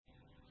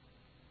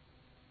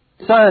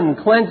Son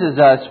cleanses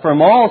us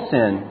from all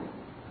sin.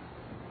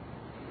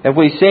 If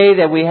we say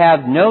that we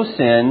have no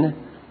sin,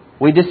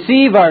 we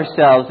deceive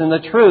ourselves and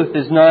the truth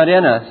is not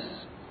in us.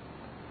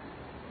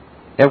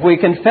 If we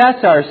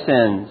confess our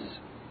sins,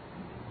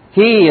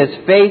 He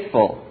is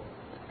faithful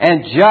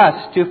and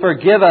just to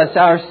forgive us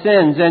our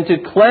sins and to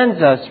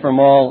cleanse us from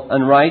all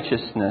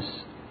unrighteousness.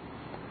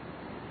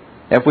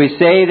 If we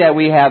say that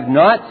we have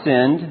not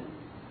sinned,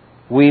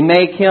 we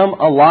make Him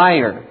a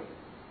liar,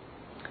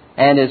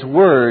 and His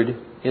word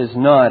is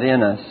not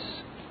in us.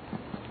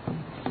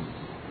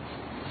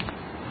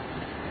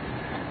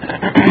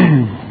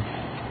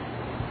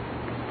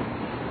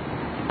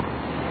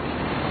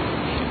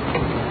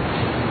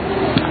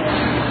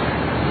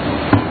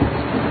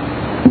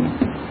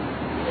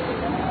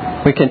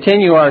 We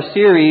continue our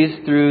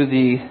series through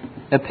the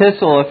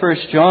epistle of 1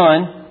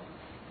 John.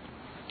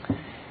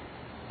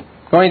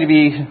 Going to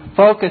be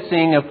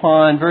focusing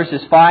upon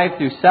verses 5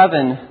 through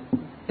 7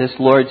 this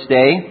Lord's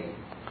Day.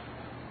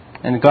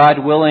 And God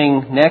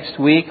willing, next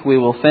week we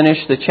will finish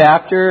the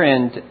chapter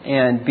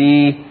and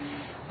be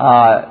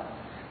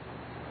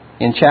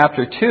in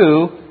chapter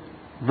 2,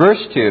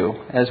 verse 2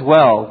 as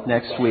well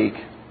next week.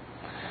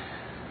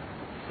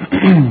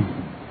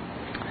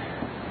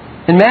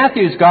 In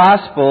Matthew's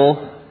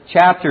Gospel,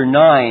 chapter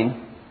 9,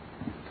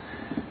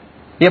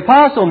 the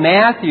Apostle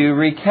Matthew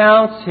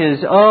recounts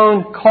his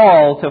own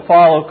call to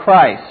follow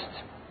Christ.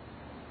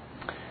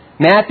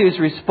 Matthew's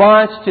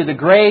response to the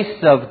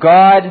grace of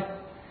God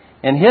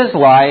in his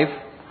life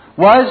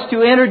was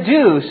to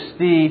introduce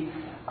the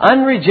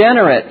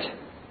unregenerate,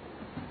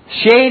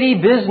 shady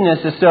business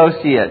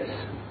associates,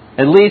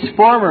 at least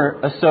former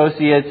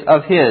associates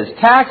of his,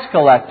 tax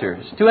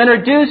collectors, to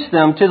introduce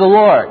them to the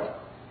Lord.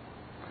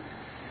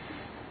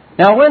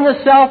 Now, when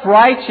the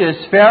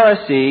self-righteous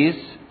Pharisees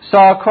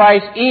saw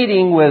Christ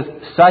eating with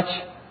such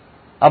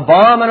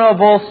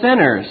abominable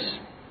sinners,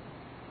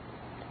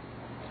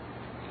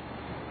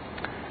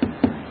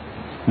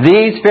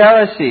 these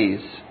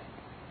Pharisees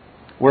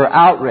were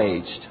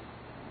outraged.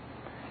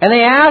 And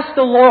they asked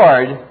the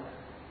Lord,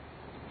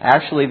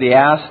 actually they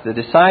asked the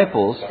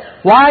disciples,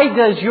 "Why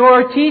does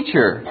your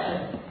teacher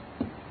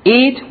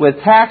eat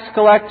with tax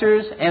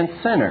collectors and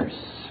sinners?"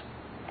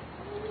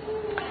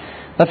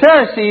 The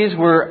Pharisees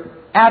were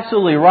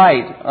absolutely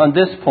right on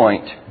this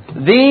point.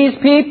 These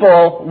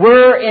people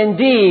were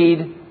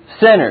indeed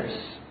sinners.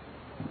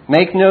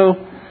 There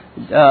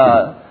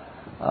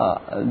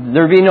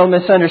be no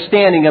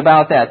misunderstanding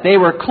about that. They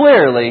were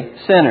clearly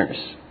sinners.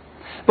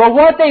 But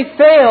what they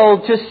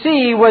failed to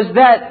see was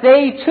that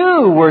they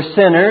too were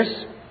sinners,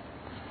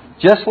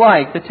 just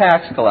like the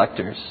tax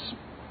collectors.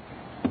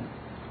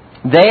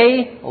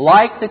 They,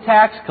 like the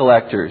tax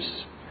collectors,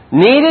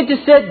 needed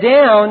to sit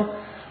down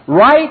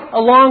right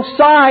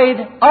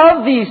alongside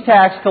of these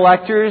tax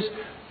collectors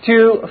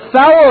to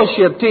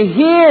fellowship, to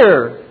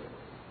hear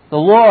the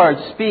Lord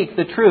speak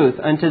the truth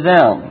unto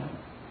them.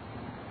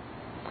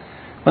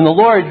 When the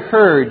Lord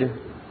heard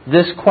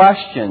this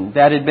question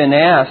that had been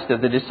asked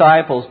of the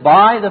disciples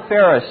by the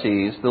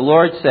Pharisees, the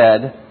Lord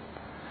said,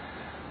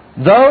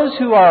 "Those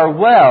who are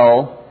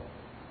well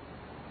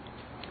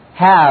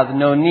have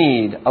no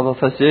need of a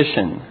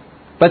physician,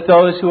 but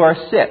those who are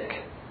sick.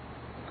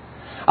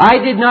 I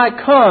did not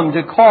come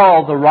to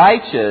call the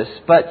righteous,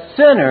 but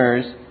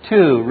sinners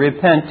to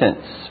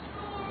repentance."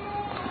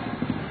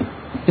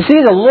 You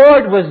see, the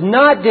Lord was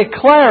not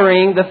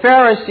declaring the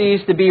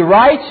Pharisees to be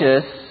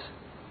righteous.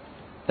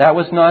 That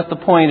was not the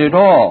point at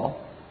all.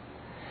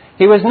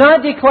 He was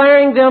not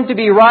declaring them to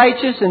be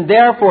righteous and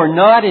therefore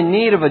not in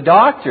need of a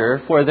doctor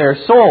for their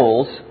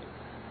souls,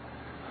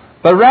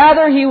 but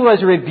rather He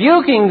was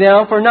rebuking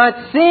them for not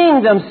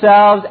seeing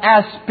themselves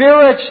as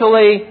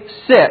spiritually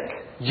sick,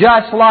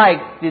 just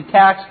like the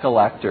tax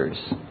collectors.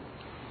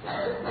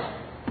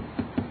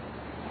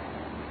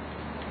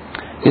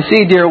 You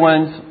see, dear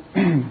ones,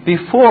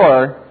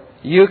 before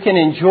you can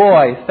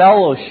enjoy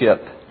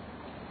fellowship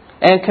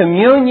and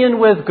communion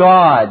with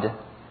God,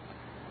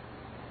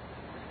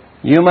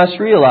 you must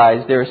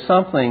realize there is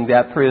something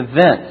that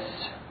prevents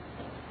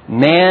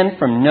man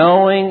from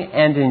knowing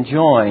and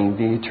enjoying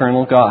the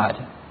eternal God.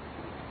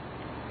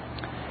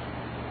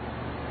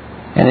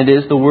 And it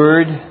is the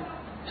word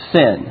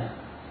sin.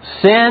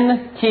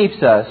 Sin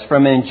keeps us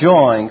from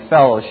enjoying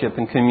fellowship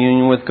and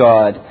communion with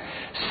God.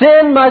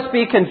 Sin must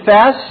be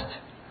confessed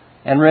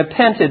and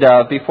repented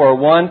of before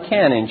one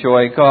can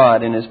enjoy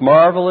God and His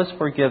marvelous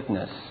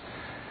forgiveness.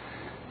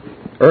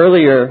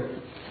 Earlier,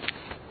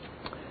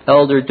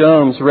 Elder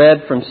Domes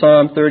read from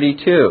Psalm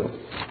 32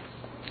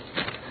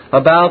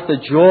 about the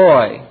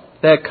joy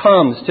that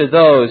comes to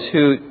those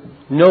who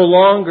no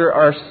longer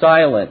are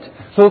silent,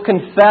 who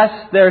confess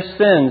their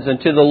sins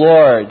unto the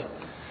Lord.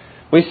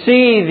 We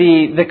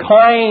see the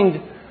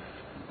kind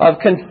of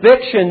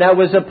conviction that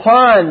was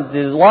upon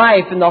the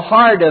life and the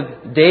heart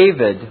of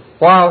David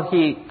while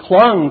he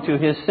clung to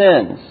his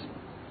sins.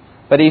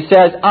 But he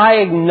says, "I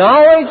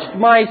acknowledged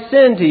my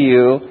sin to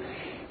you,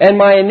 and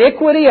my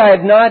iniquity I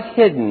have not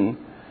hidden.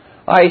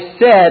 I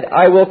said,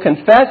 I will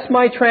confess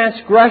my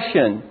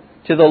transgression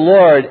to the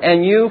Lord,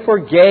 and you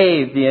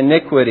forgave the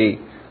iniquity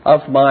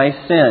of my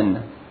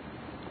sin.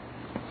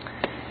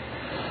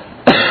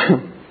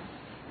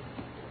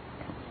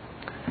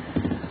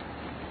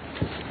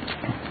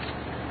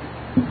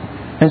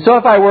 And so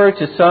if I were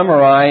to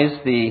summarize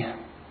the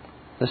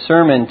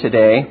sermon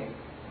today,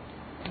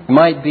 it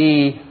might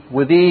be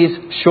with these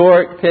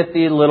short,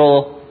 pithy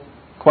little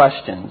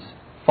questions,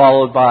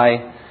 followed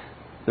by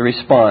the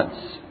response.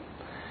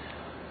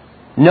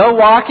 No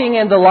walking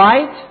in the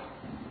light,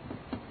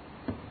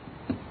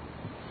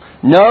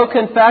 no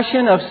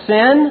confession of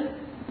sin,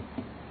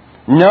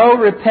 no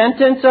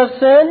repentance of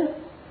sin,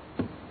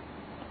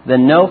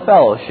 then no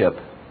fellowship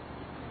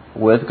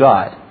with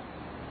God.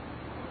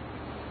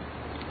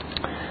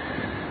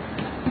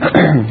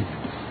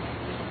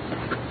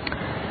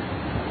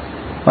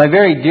 My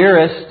very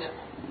dearest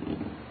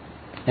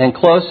and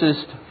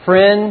closest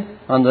friend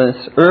on this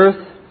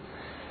earth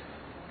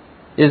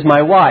is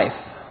my wife.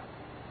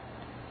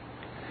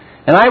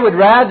 And I would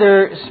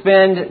rather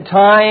spend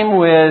time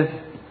with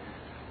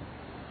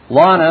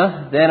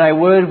Lana than I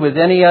would with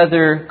any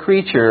other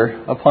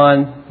creature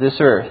upon this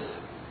earth.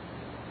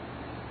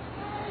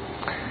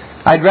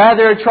 I'd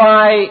rather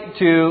try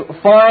to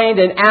find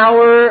an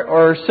hour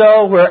or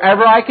so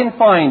wherever I can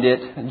find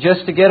it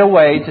just to get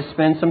away to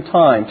spend some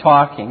time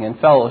talking and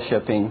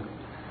fellowshipping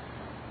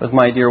with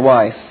my dear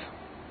wife.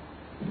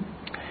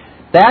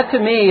 That to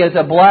me is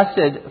a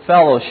blessed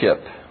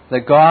fellowship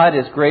that God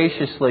has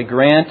graciously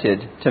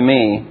granted to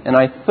me, and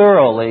I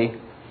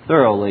thoroughly,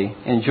 thoroughly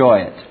enjoy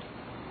it.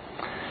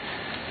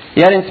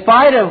 Yet in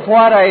spite of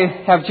what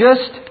I have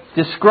just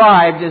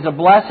described as a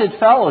blessed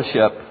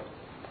fellowship,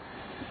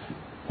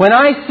 when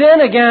I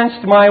sin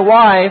against my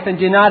wife and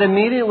do not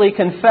immediately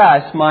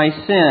confess my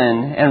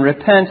sin and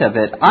repent of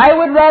it, I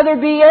would rather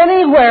be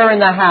anywhere in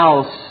the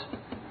house,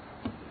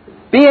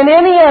 be in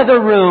any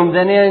other room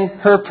than in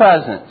her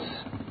presence,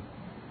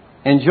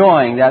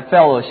 enjoying that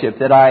fellowship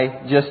that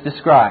I just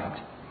described.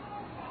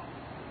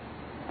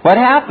 What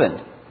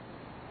happened?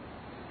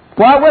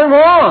 What went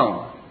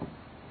wrong?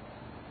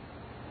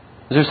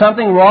 Is there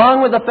something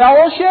wrong with the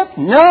fellowship?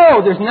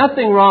 No, there's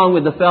nothing wrong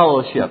with the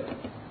fellowship.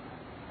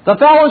 The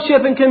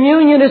fellowship and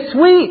communion is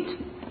sweet.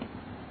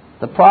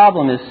 The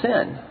problem is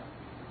sin.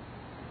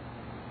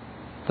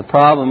 The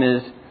problem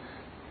is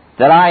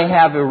that I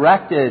have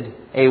erected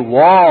a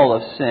wall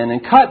of sin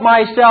and cut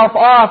myself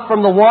off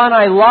from the one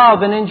I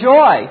love and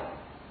enjoy.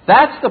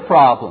 That's the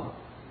problem.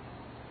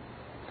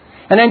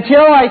 And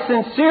until I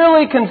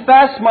sincerely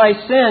confess my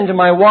sin to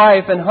my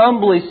wife and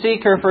humbly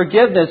seek her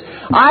forgiveness,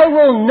 I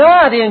will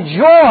not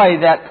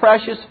enjoy that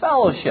precious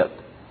fellowship.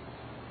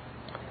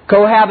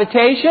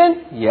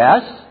 Cohabitation?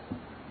 Yes.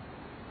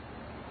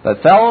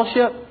 But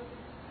fellowship?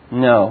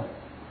 No.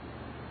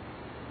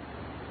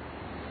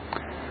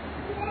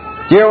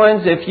 Dear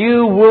ones, if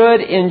you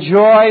would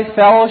enjoy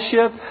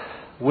fellowship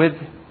with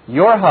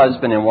your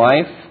husband and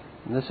wife,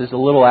 this is a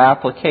little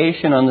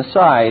application on the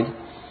side,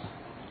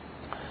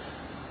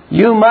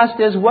 you must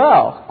as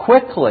well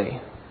quickly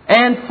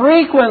and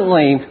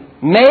frequently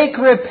make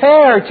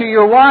repair to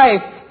your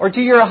wife or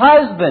to your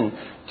husband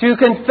to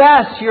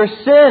confess your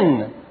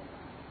sin,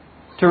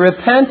 to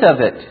repent of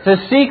it,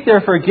 to seek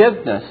their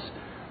forgiveness.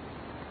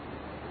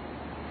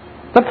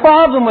 The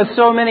problem with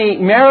so many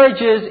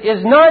marriages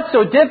is not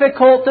so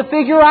difficult to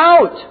figure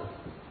out.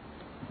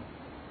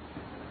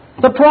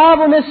 The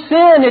problem is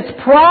sin.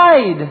 It's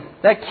pride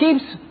that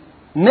keeps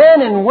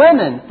men and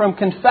women from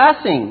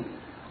confessing,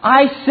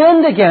 I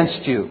sinned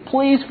against you.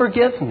 Please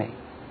forgive me.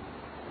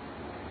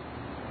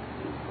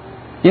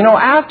 You know,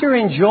 after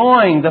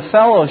enjoying the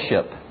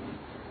fellowship,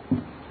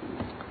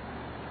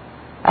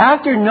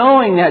 after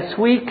knowing that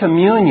sweet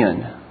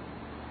communion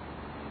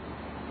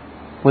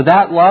with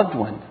that loved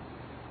one,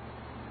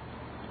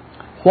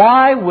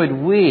 why would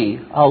we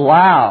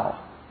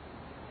allow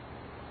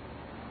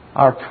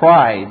our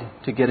pride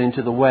to get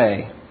into the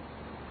way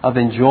of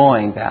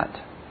enjoying that?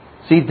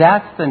 See,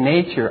 that's the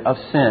nature of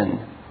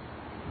sin.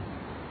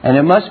 And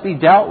it must be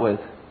dealt with.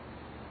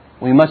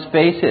 We must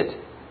face it.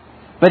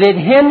 But it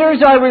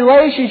hinders our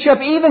relationship,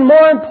 even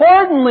more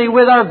importantly,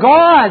 with our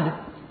God.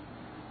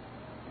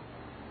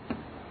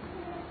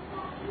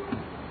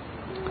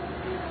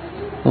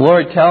 The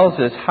Lord tells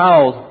us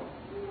how,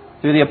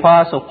 through the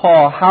Apostle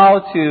Paul,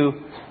 how to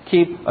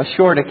keep a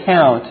short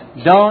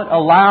account. Don't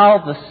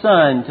allow the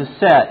sun to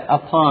set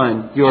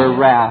upon your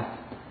wrath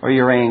or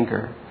your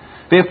anger.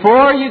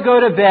 Before you go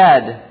to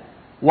bed,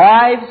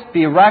 wives,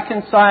 be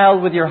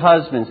reconciled with your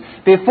husbands.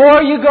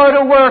 Before you go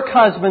to work,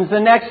 husbands, the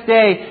next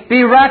day,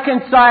 be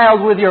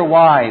reconciled with your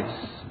wives.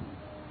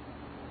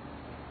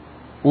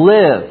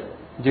 Live,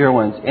 dear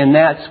ones, in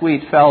that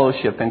sweet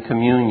fellowship and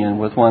communion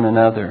with one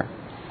another.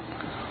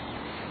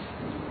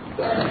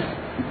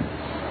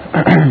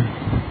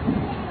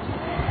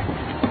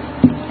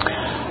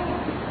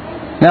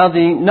 Now,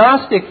 the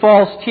Gnostic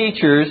false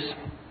teachers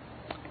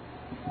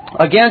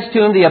against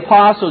whom the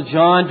Apostle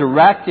John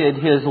directed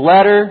his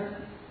letter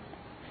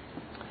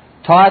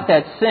taught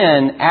that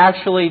sin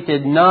actually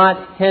did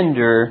not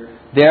hinder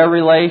their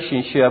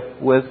relationship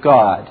with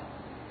God.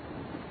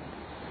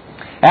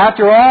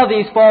 After all,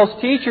 these false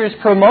teachers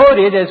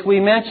promoted, as we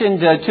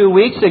mentioned 2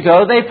 weeks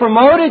ago, they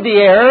promoted the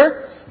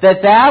error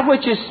that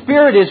which is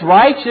spirit is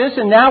righteous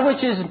and that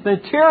which is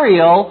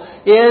material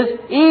is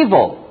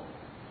evil.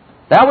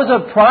 That was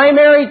a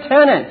primary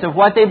tenet of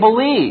what they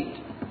believed.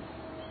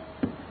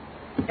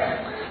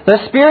 The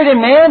spirit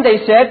in man,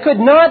 they said, could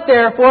not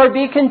therefore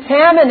be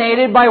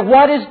contaminated by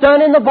what is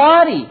done in the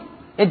body.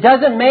 It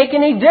doesn't make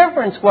any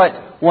difference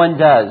what one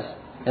does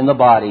in the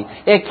body.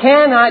 It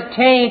cannot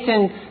taint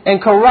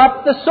and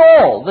corrupt the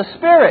soul, the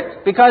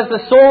spirit, because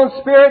the soul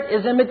and spirit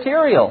is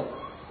immaterial.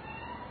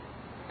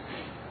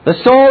 The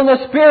soul and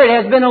the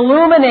spirit has been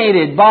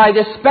illuminated by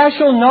the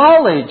special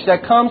knowledge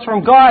that comes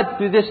from God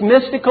through this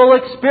mystical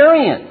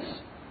experience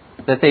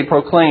that they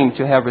proclaim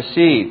to have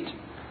received.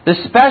 The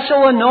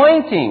special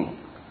anointing.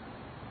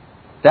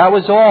 That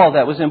was all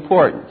that was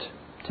important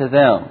to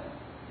them.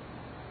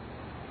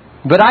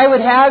 But I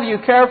would have you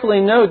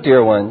carefully note,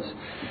 dear ones,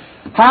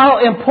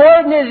 how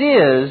important it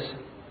is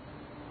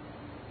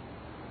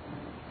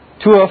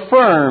to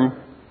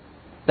affirm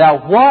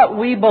that what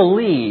we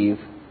believe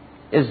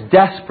is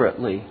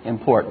desperately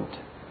important.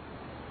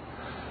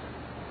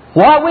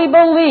 What we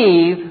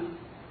believe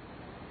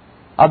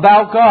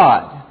about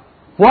God,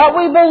 what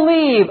we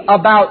believe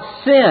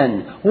about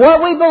sin,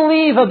 what we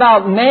believe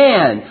about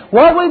man,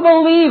 what we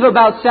believe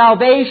about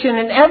salvation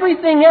and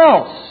everything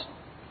else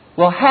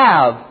will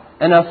have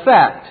an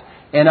effect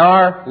in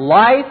our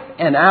life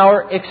and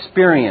our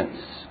experience.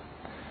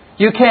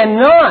 You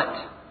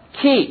cannot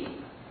keep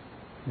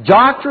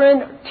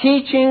doctrine,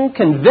 teaching,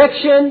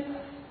 conviction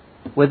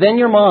within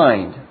your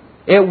mind.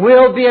 It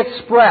will be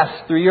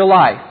expressed through your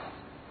life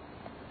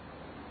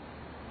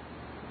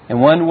in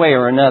one way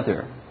or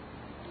another.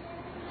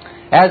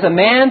 As a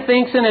man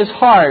thinks in his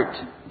heart,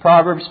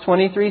 Proverbs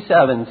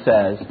 23:7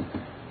 says,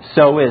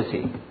 so is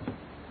he.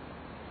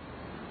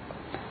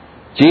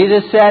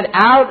 Jesus said,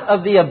 out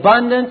of the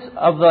abundance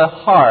of the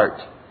heart,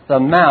 the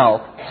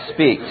mouth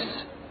speaks.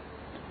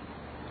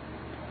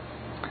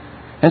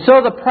 And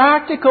so the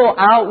practical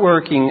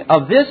outworking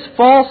of this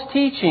false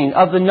teaching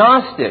of the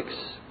Gnostics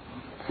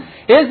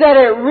is that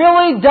it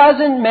really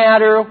doesn't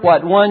matter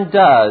what one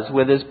does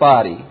with his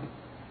body.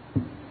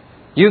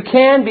 You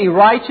can be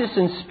righteous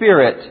in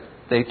spirit,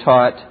 they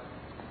taught,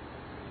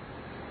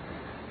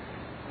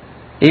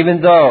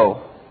 even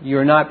though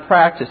you're not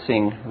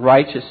practicing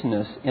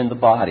righteousness in the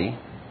body.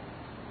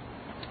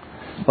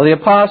 Well, the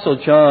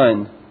Apostle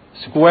John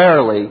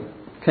squarely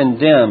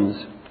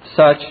condemns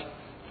such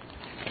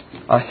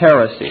a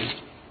heresy.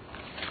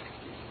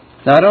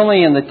 Not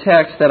only in the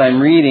text that I'm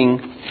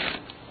reading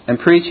and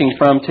preaching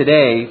from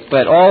today,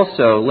 but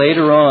also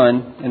later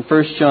on in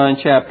 1 John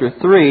chapter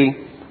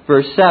 3,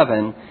 verse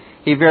 7,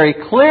 he very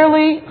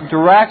clearly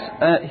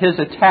directs his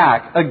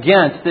attack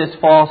against this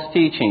false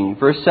teaching.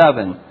 Verse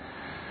 7.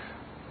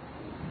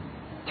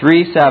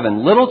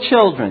 3:7. Little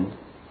children,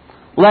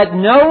 let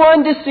no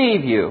one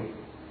deceive you.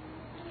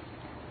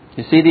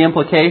 You see the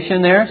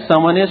implication there?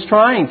 Someone is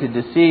trying to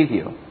deceive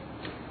you.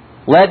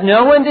 Let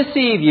no one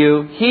deceive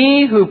you.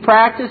 He who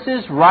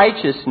practices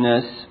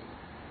righteousness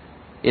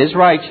is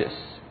righteous,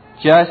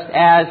 just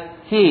as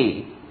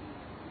He,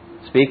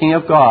 speaking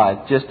of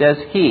God, just as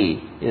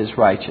He is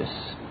righteous.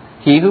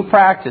 He who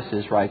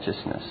practices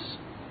righteousness.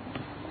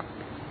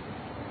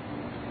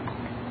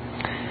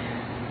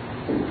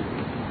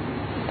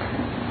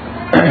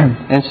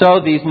 And so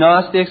these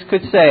Gnostics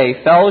could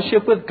say,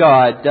 fellowship with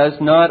God does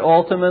not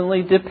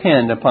ultimately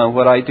depend upon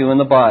what I do in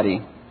the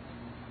body.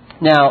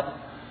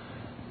 Now,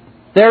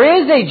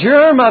 there is a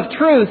germ of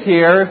truth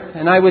here,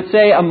 and I would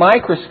say a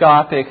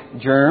microscopic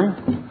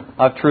germ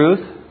of truth.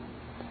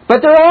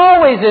 But there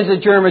always is a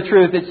germ of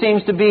truth that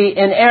seems to be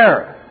in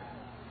error.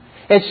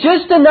 It's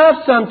just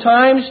enough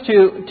sometimes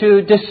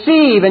to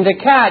deceive and to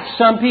catch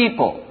some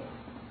people.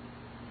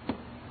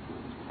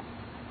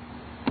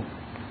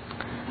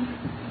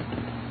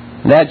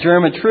 That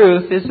germ of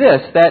truth is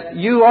this, that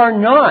you are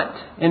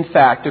not, in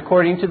fact,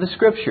 according to the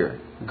Scripture.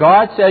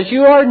 God says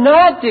you are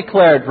not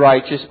declared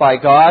righteous by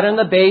God on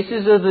the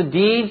basis of the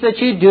deeds that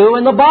you do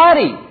in the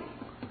body.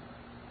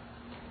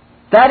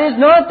 That is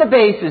not the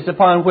basis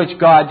upon which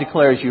God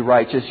declares you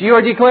righteous. You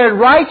are declared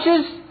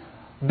righteous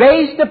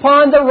based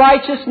upon the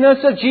righteousness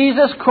of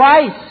Jesus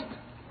Christ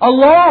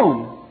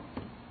alone.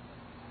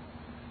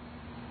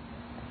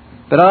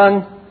 But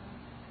on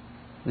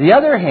the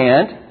other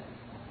hand,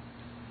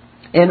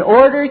 in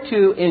order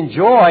to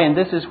enjoy, and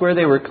this is where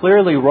they were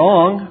clearly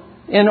wrong,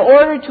 in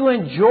order to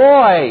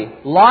enjoy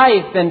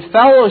life and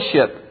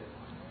fellowship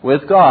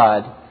with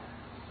God,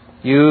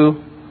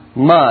 you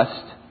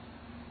must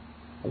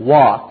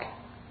walk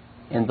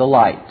in the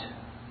light.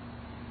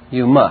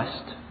 You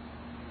must.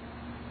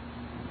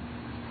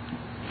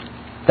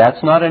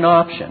 That's not an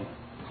option.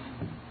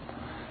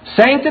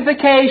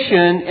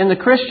 Sanctification in the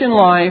Christian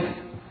life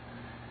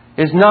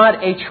is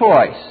not a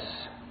choice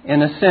in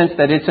a sense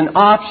that it's an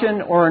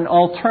option or an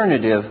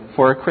alternative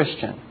for a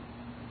Christian.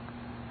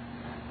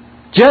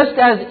 Just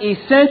as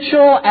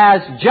essential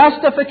as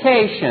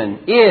justification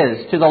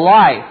is to the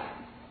life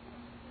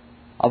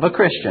of a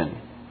Christian,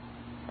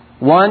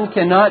 One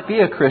cannot be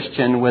a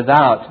Christian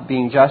without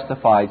being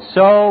justified.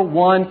 So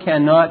one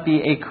cannot be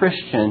a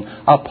Christian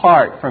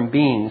apart from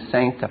being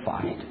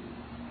sanctified.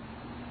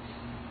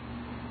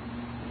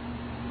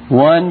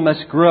 One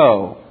must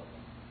grow.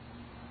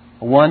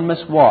 One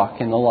must walk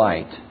in the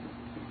light.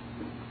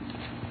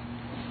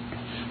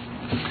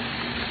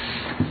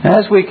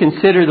 As we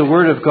consider the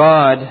Word of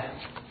God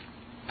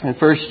in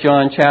 1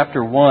 John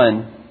chapter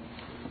 1,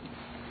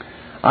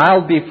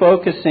 I'll be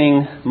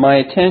focusing my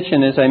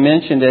attention, as I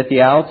mentioned at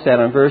the outset,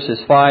 on verses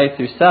 5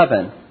 through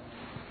 7.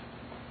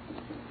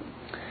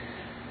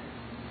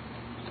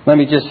 Let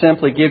me just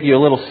simply give you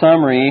a little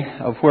summary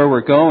of where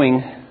we're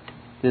going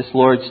this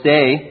Lord's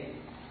Day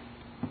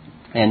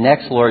and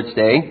next Lord's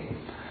Day.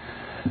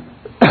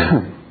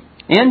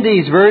 In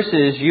these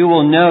verses, you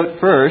will note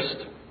first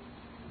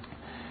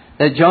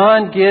that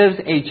John gives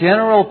a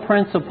general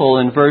principle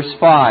in verse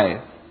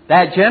 5.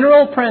 That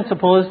general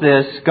principle is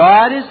this: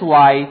 God is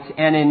light,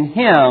 and in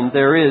Him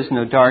there is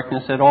no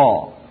darkness at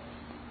all.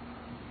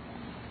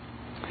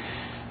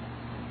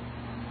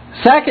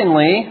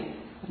 Secondly,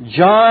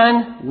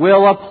 John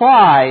will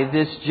apply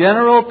this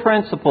general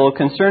principle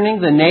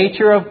concerning the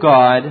nature of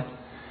God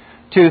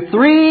to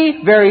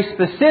three very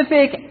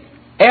specific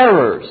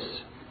errors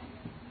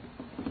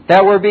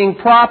that were being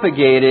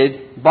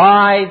propagated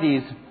by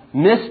these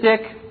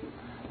mystic,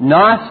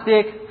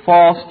 Gnostic,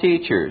 false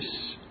teachers.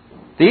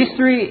 These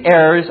three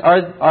errors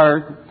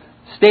are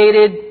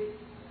stated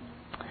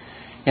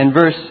in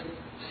verse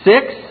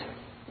 6,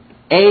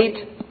 8,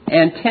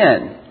 and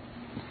 10.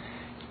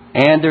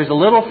 And there's a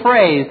little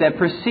phrase that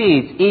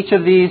precedes each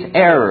of these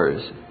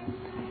errors.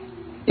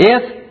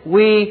 If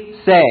we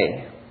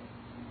say,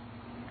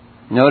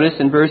 notice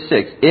in verse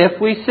 6, if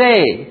we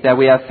say that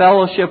we have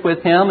fellowship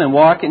with Him and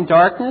walk in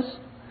darkness,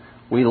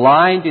 we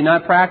lie and do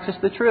not practice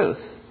the truth.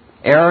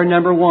 Error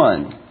number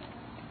 1.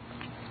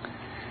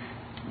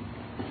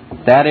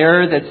 That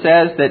error that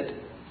says that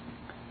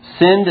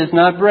sin does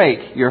not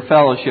break your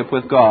fellowship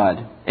with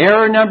God.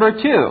 Error number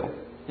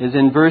 2 is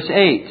in verse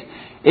 8.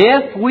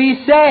 If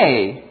we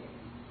say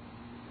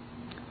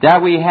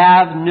that we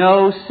have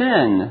no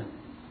sin,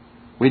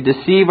 we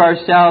deceive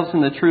ourselves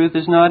and the truth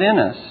is not in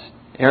us.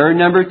 Error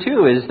number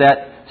 2 is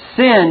that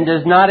sin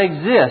does not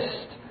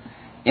exist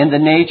in the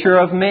nature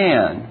of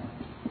man.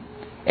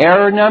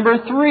 Error number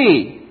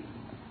 3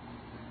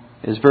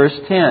 is verse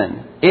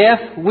 10.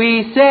 If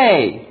we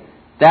say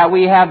that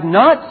we have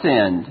not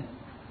sinned,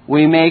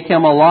 we make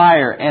Him a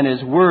liar, and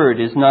His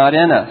word is not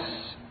in us.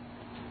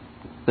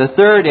 The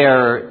third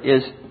error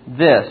is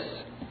this: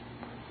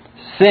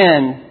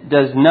 sin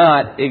does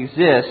not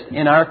exist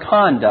in our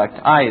conduct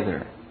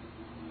either.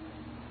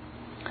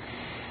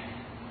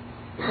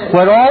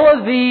 What all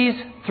of these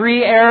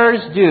three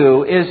errors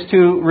do is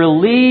to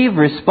relieve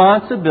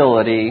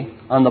responsibility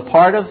on the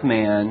part of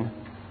man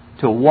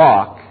to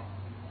walk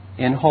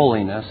in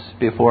holiness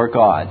before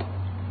God.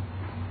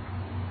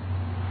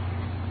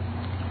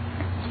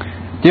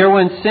 Dear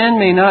ones, sin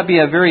may not be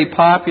a very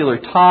popular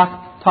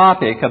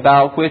topic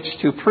about which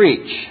to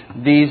preach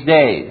these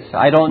days.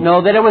 I don't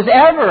know that it was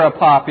ever a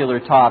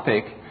popular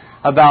topic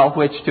about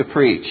which to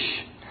preach.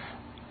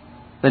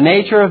 The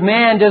nature of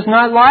man does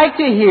not like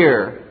to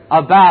hear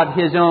about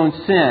his own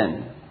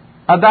sin,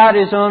 about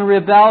his own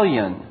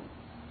rebellion.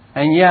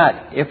 And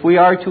yet, if we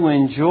are to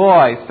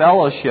enjoy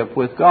fellowship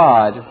with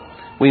God,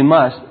 we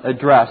must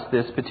address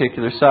this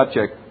particular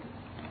subject.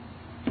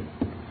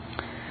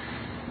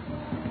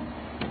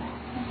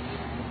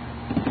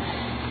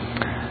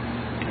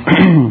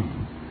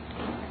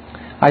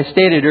 I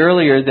stated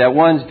earlier that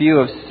one's view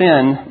of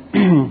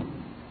sin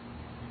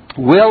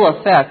will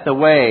affect the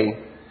way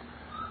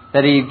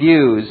that he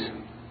views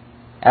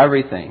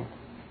everything.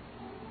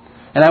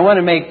 And I want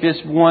to make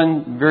just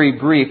one very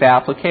brief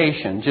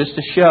application just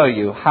to show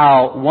you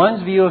how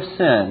one's view of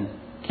sin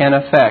can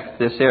affect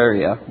this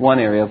area, one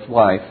area of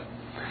life.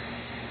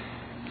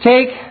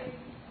 Take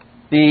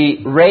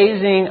the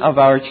raising of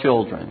our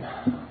children.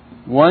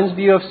 One's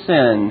view of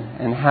sin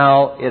and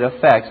how it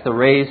affects the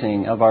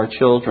raising of our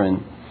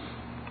children.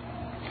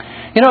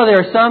 You know, there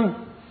are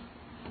some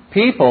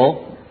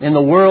people in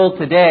the world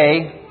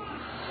today,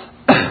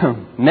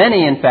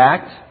 many in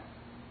fact,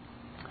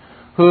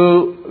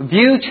 who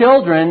view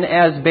children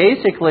as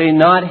basically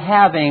not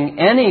having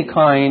any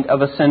kind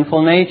of a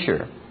sinful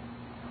nature.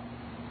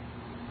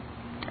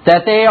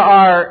 That they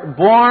are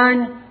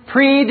born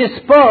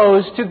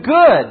predisposed to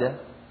good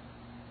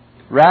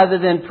rather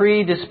than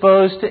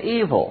predisposed to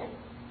evil.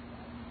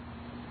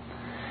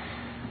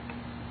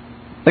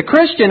 The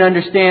Christian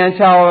understands,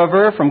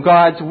 however, from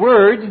God's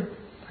Word,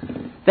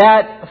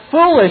 that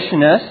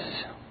foolishness,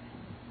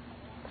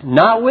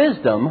 not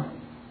wisdom,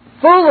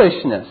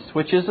 foolishness,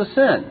 which is a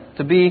sin,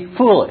 to be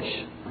foolish.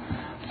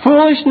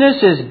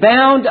 Foolishness is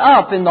bound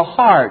up in the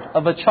heart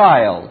of a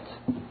child.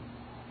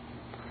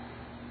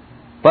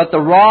 But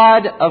the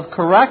rod of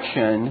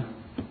correction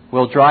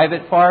will drive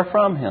it far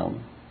from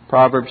him.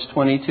 Proverbs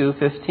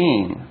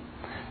 22:15.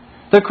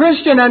 The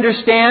Christian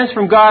understands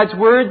from God's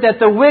Word that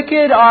the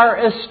wicked are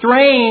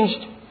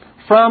estranged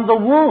from the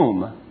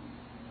womb.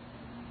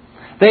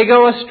 They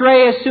go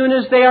astray as soon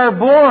as they are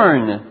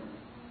born.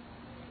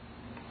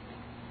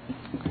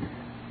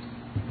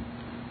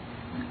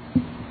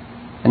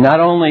 And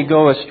not only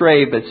go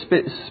astray, but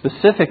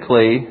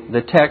specifically,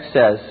 the text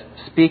says,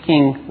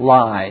 speaking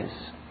lies.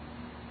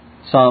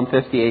 Psalm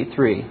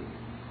 58:3.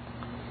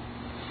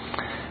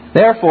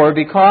 Therefore,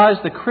 because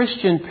the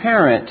Christian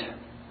parent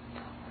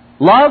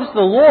loves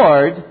the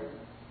Lord,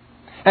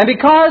 and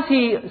because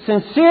he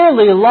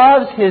sincerely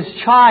loves his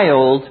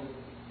child,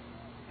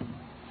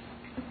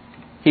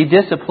 he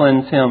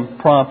disciplines him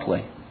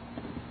promptly.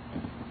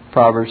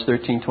 Proverbs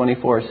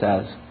 13:24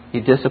 says, he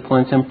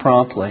disciplines him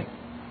promptly.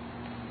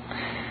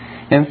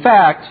 In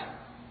fact,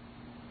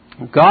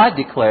 God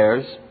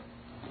declares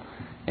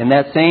in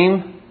that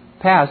same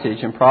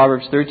passage in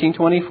Proverbs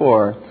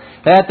 13:24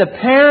 that the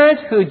parent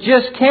who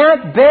just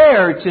can't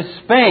bear to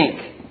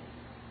spank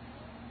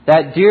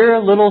that dear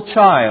little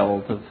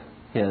child of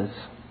his,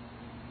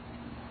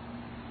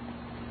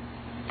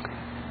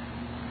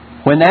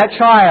 when that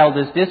child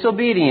is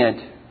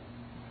disobedient,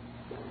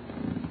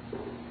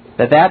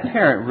 that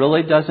parent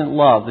really doesn't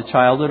love the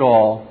child at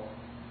all,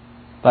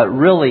 but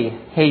really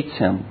hates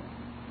him.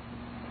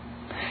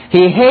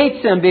 He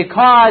hates him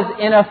because,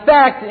 in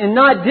effect, in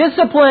not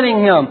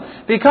disciplining him,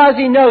 because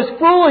he knows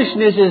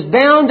foolishness is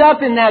bound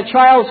up in that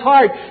child's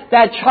heart,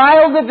 that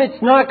child, if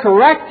it's not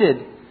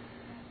corrected,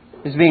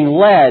 is being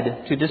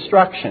led to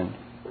destruction.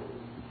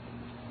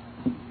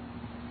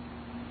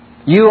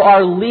 You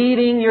are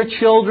leading your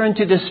children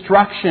to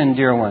destruction,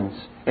 dear ones,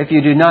 if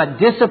you do not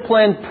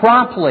discipline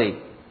promptly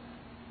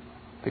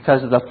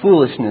because of the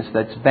foolishness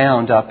that's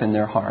bound up in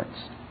their hearts.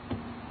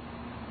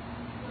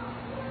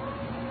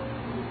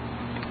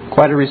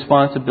 Quite a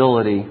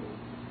responsibility.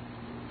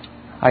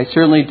 I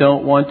certainly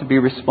don't want to be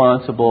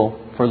responsible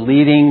for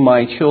leading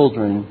my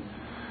children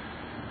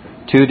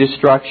to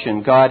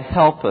destruction. God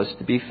help us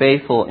to be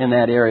faithful in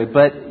that area.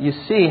 But you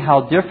see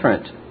how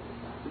different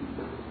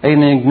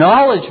an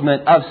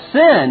acknowledgement of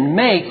sin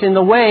makes in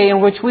the way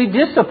in which we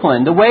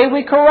discipline, the way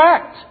we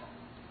correct.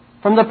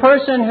 From the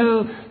person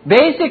who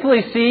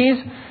basically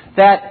sees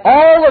that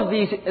all of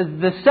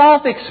the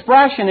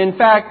self-expression, in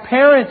fact,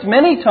 parents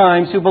many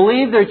times who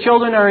believe their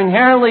children are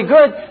inherently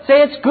good,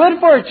 say it's good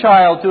for a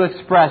child to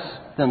express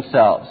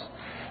themselves.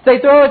 They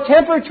throw a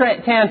temper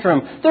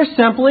tantrum, they're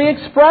simply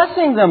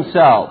expressing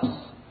themselves.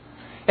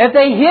 If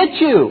they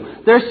hit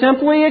you, they're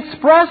simply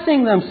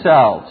expressing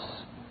themselves.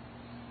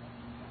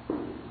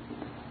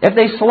 If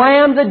they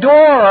slam the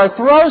door or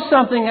throw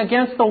something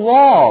against the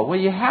wall, well,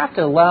 you have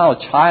to allow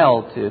a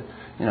child to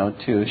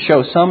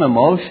show some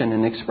emotion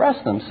and express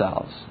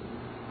themselves.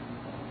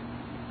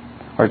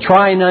 Or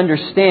try and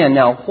understand,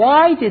 now,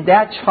 why did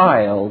that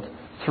child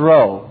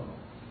throw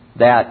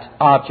that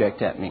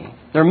object at me?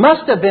 There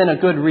must have been a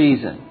good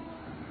reason.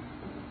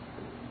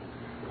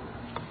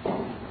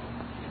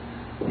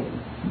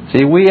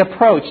 See, we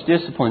approach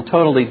discipline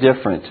totally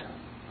different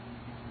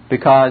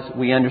because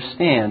we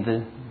understand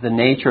the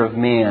nature of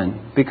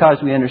man, because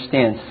we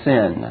understand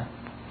sin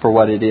for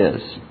what it is.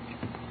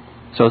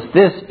 So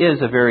this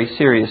is a very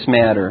serious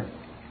matter.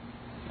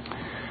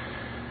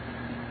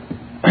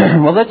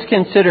 Well, let's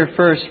consider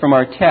first from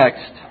our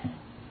text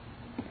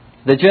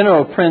the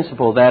general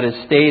principle that is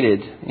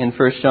stated in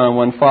 1 John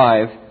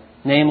 1:5,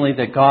 namely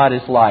that God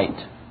is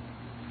light.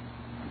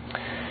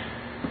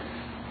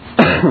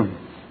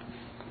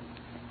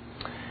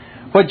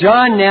 What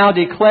John now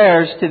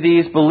declares to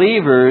these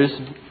believers,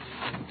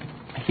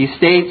 he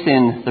states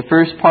in the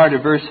first part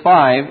of verse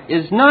 5,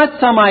 is not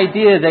some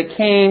idea that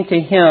came to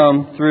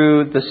him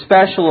through the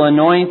special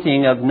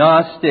anointing of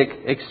Gnostic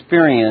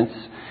experience.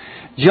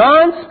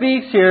 John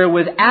speaks here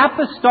with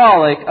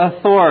apostolic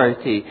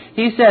authority.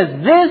 He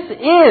says, this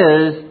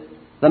is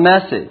the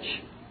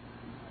message.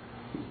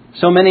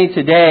 So many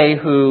today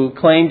who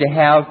claim to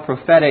have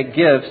prophetic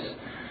gifts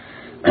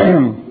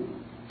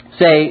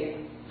say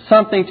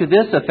something to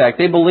this effect.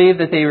 They believe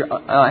that they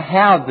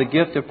have the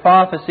gift of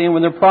prophecy, and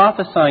when they're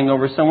prophesying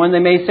over someone, they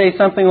may say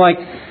something like,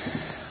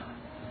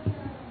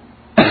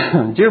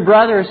 dear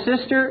brother or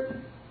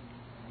sister,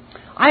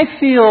 I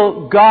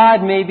feel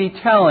God may be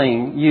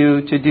telling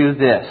you to do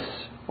this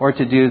or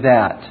to do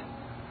that.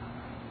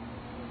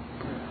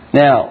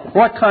 Now,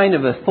 what kind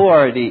of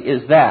authority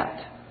is that?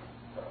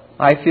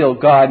 I feel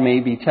God may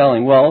be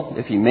telling. Well,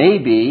 if He may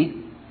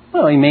be,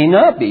 well, He may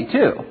not be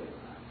too.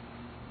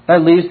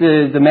 That leaves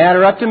the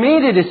matter up to me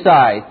to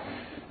decide.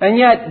 And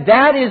yet,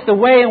 that is the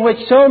way in which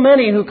so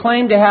many who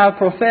claim to have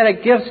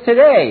prophetic gifts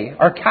today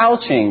are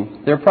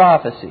couching their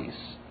prophecies.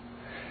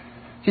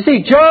 You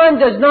see, John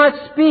does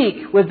not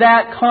speak with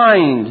that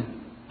kind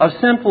of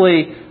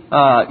simply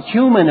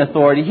human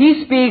authority.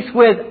 He speaks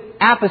with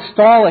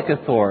apostolic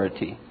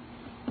authority.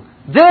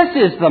 This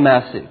is the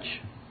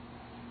message.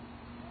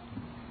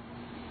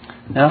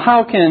 Now,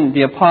 how can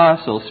the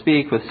apostle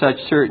speak with such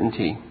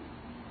certainty?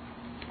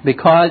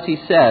 Because he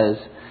says,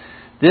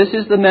 this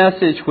is the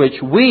message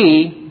which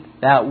we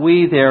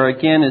there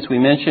again, as we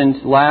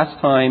mentioned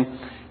last time,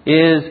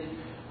 is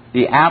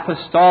the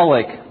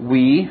apostolic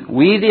we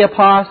the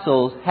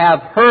apostles, have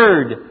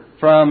heard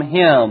from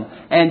Him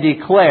and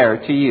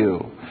declare to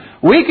you.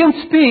 We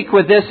can speak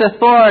with this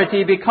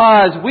authority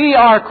because we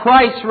are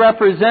Christ's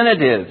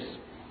representatives.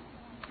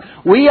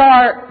 We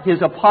are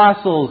His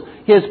apostles,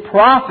 His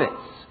prophets.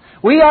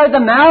 We are the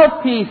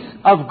mouthpiece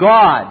of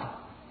God.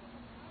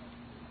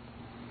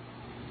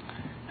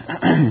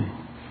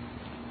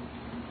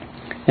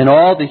 And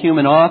all the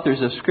human authors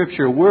of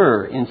Scripture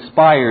were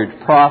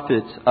inspired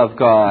prophets of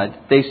God.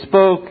 They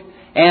spoke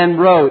and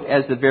wrote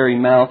as the very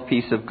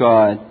mouthpiece of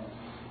God.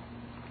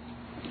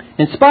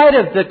 In spite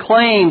of the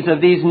claims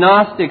of these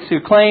Gnostics who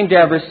claim to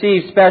have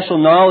received special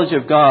knowledge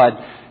of God,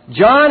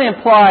 John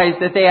implies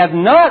that they have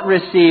not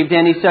received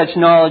any such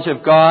knowledge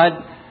of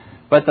God,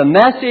 but the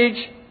message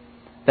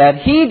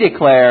that he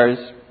declares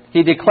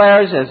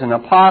as an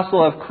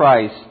apostle of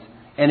Christ,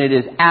 and it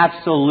is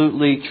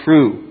absolutely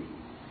true.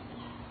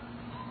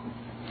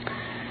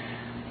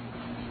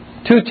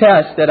 Two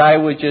tests that I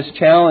would just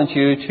challenge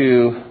you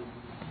to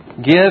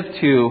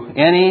give to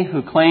any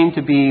who claim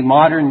to be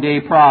modern day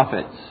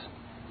prophets.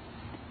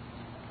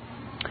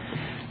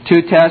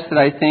 Two tests that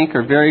I think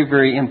are very,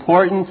 very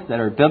important, that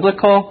are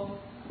biblical,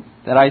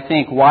 that I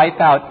think wipe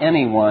out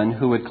anyone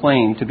who would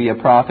claim to be a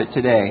prophet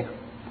today.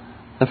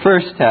 The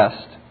first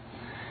test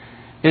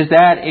is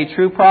that a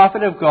true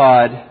prophet of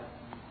God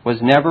was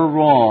never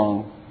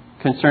wrong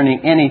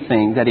concerning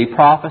anything that he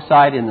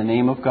prophesied in the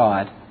name of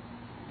God.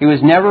 He was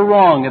never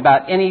wrong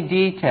about any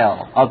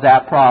detail of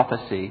that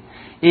prophecy.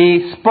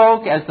 He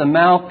spoke as the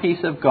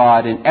mouthpiece of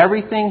God, and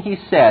everything he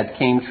said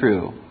came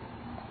true.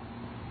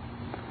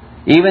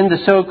 Even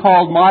the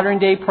so-called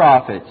modern-day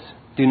prophets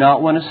do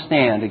not want to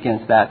stand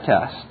against that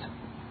test.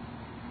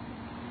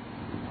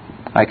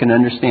 I can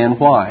understand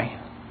why.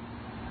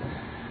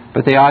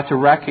 But they ought to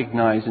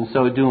recognize in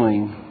so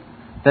doing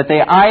that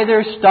they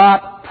either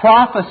stop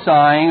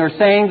prophesying or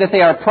saying that they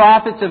are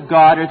prophets of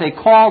God, or they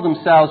call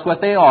themselves what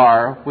they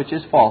are, which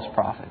is false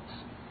prophets.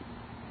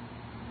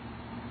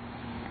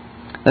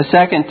 The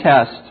second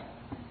test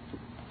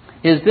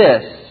is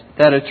this,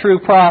 that a true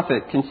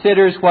prophet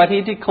considers what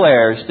he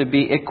declares to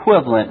be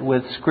equivalent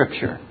with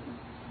Scripture.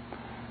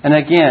 And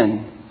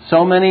again,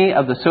 so many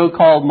of the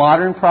so-called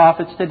modern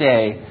prophets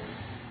today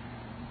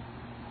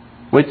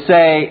would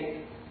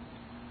say,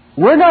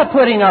 we're not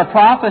putting our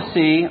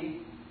prophecy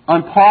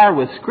on par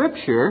with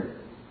Scripture.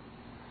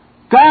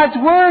 God's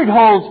Word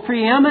holds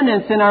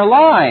preeminence in our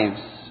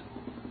lives.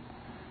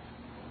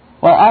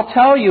 Well, I'll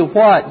tell you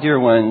what, dear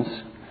ones,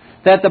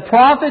 that the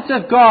prophets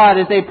of God,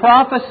 as they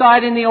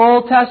prophesied in the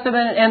Old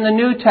Testament and the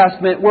New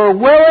Testament, were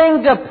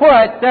willing to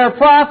put their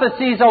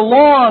prophecies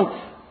along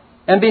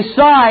and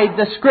beside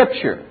the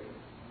Scripture,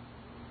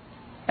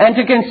 and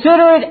to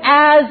consider it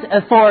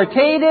as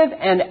authoritative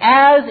and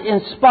as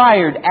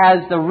inspired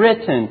as the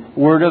written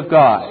Word of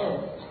God.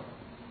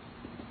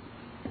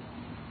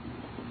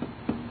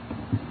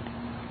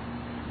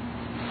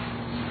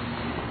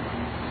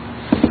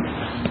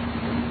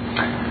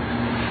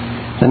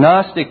 The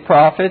Gnostic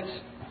prophets,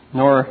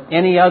 nor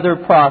any other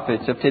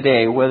prophets of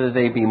today, whether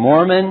they be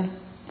Mormon,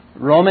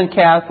 Roman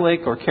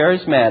Catholic, or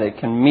Charismatic,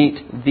 can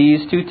meet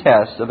these two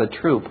tests of a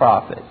true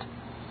prophet.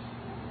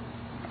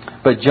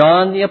 But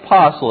John the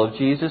Apostle of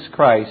Jesus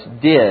Christ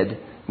did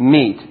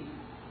meet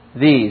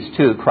these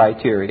two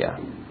criteria.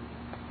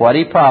 What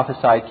he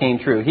prophesied came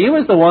true. He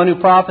was the one who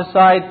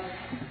prophesied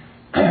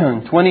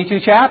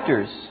 22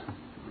 chapters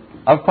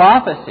of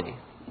prophecy,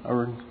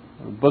 or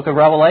book of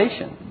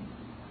Revelation.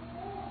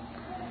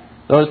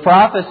 Those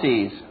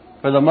prophecies,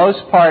 for the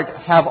most part,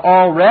 have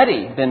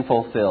already been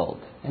fulfilled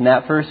in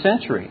that first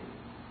century.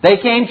 They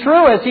came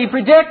true as he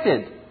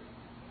predicted.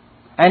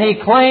 And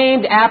he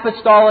claimed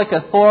apostolic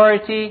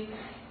authority,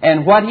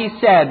 and what he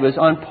said was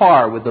on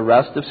par with the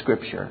rest of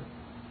Scripture.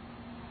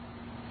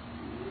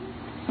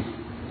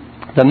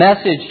 The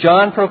message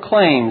John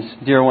proclaims,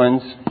 dear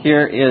ones,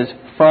 here is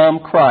from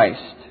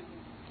Christ.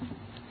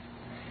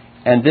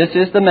 And this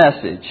is the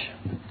message.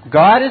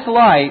 God is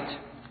light,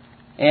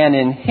 and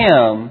in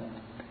Him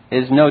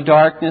is no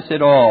darkness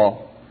at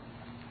all.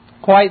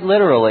 Quite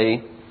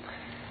literally,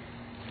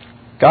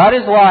 God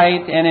is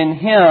light, and in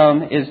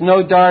Him is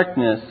no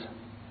darkness.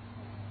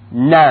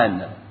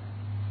 None.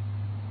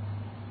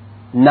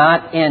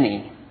 Not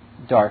any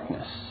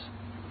darkness.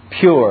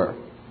 Pure,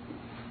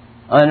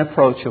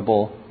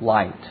 unapproachable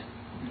light.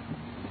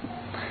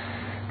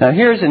 Now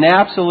here's an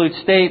absolute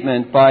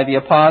statement by the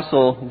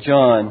Apostle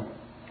John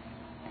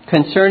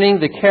concerning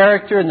the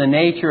character and the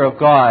nature of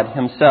God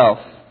Himself.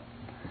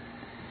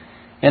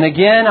 And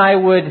again, I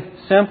would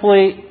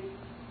simply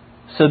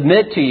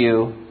submit to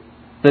you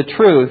the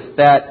truth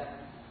that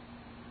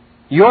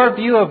your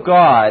view of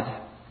God,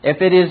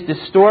 if it is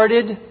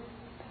distorted,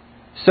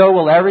 so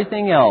will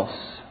everything else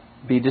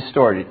be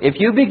distorted. If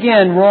you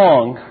begin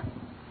wrong,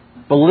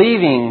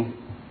 believing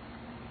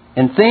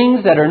in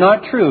things that are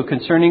not true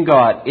concerning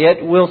God,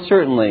 it will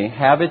certainly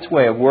have its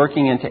way of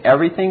working into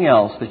everything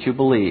else that you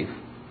believe.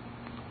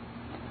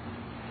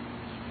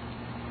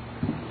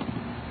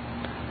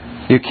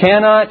 You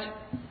cannot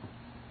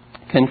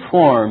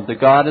conform the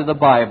God of the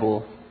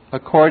Bible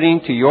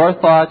according to your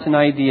thoughts and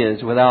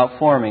ideas without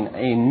forming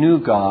a new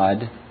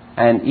God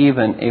and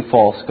even a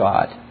false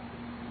God.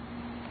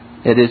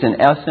 It is in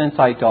essence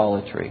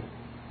idolatry.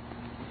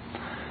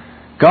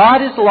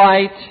 God is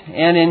light,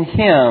 and in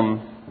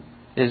Him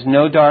is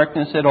no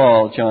darkness at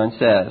all, John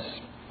says.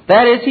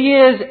 That is, He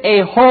is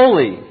a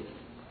holy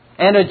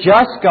and a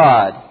just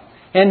God,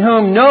 in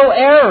whom no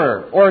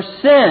error or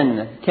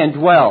sin can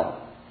dwell.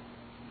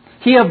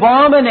 He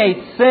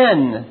abominates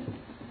sin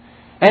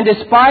and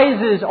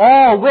despises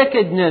all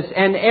wickedness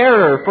and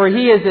error, for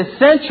He is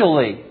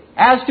essentially,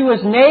 as to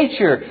His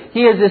nature,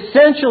 He is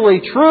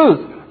essentially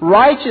truth,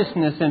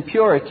 righteousness, and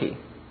purity.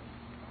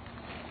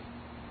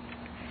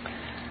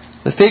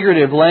 The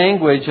figurative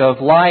language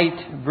of light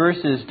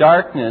versus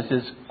darkness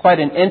is quite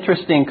an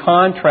interesting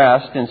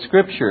contrast in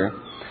Scripture.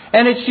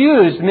 And it's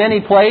used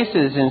many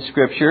places in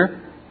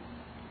Scripture.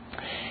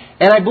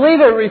 And I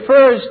believe it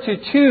refers to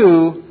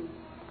two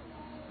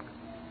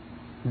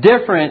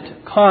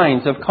different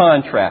kinds of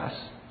contrasts.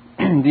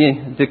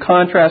 The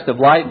contrast of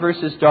light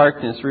versus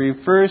darkness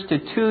refers to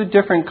two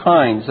different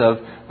kinds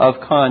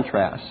of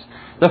contrasts.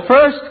 The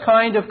first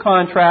kind of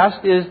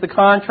contrast is the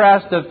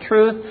contrast of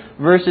truth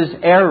versus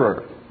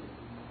error.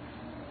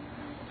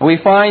 We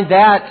find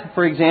that,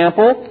 for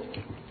example,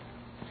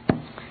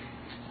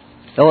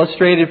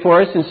 illustrated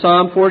for us in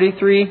Psalm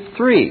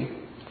 43:3.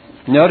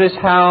 Notice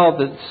how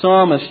the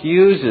psalmist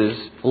uses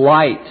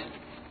light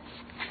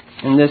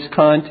in this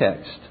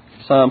context.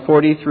 Psalm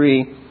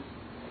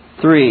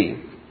 43:3,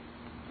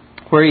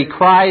 where he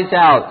cries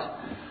out,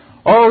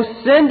 "Oh,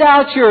 send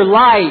out your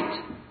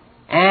light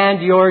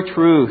and your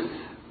truth.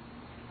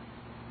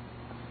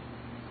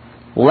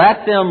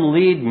 Let them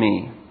lead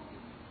me.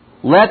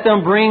 Let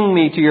them bring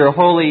me to your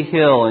holy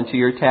hill and to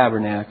your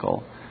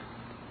tabernacle,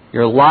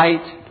 your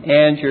light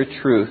and your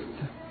truth."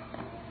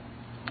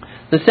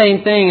 The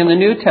same thing in the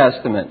New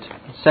Testament,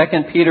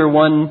 2 Peter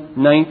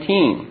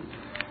 1:19.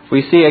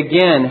 We see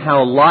again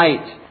how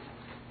light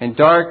and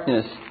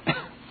darkness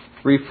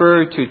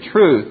refer to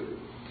truth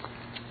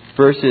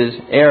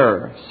versus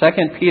error.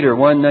 2 Peter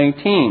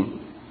 1:19.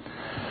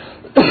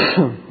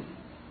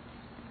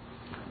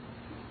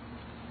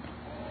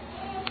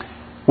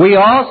 We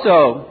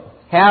also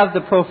have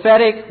the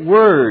prophetic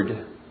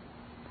word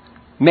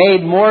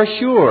made more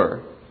sure,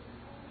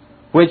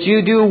 which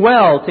you do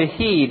well to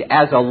heed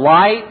as a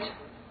light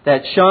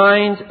that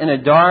shines in a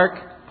dark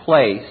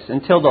place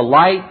until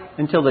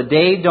the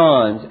day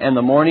dawns and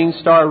the morning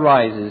star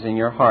rises in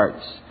your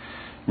hearts.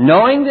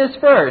 Knowing this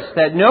first,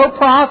 that no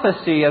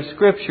prophecy of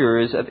Scripture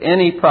is of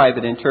any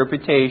private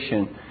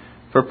interpretation.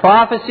 For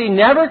prophecy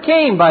never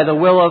came by the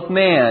will of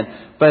man,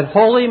 but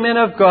holy men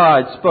of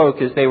God spoke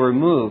as they were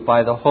moved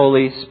by the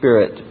Holy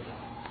Spirit.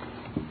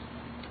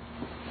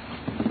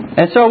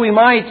 And so we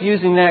might,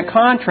 using that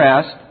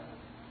contrast,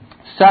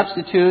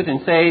 substitute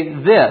and say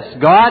this: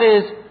 God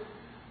is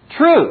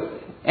truth,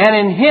 and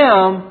in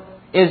Him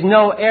is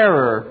no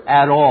error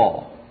at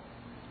all.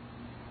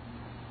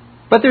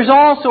 But there's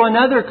also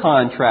another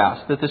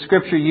contrast that the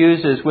Scripture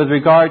uses with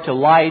regard to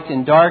light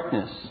and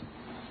darkness.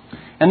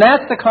 And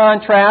that's the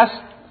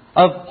contrast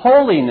of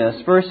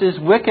holiness versus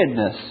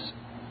wickedness.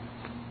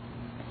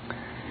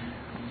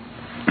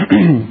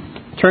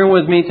 Turn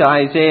with me to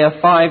Isaiah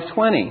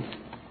 5:20.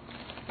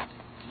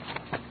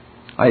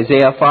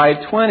 Isaiah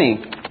 5:20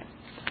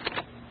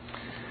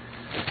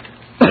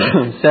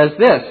 says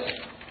this.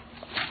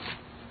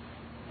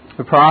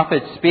 The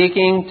prophet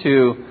speaking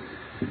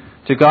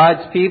to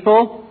God's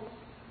people,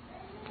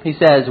 he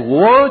says,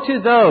 "Woe to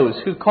those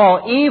who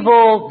call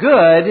evil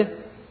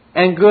good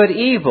and good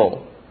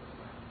evil,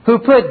 who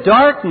put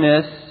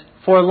darkness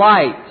for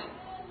light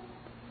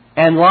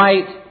and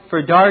light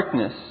for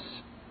darkness,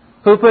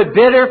 who put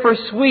bitter for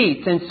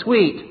sweet and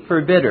sweet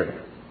for bitter."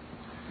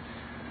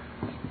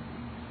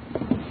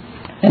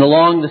 And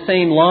along the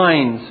same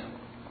lines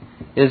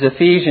is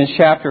Ephesians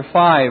chapter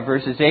 5,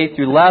 verses 8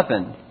 through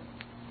 11,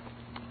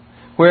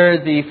 where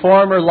the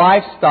former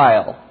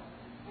lifestyle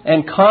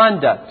and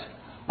conduct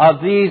of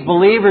these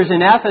believers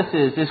in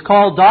Ephesus is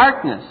called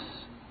darkness.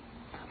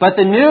 But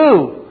the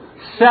new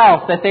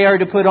self that they are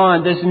to put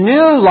on, this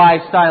new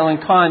lifestyle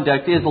and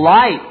conduct, is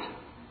light,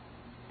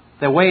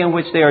 the way in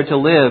which they are to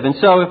live. And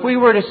so if we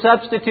were to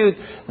substitute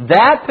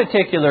that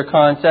particular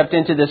concept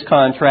into this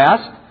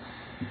contrast,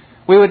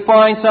 we would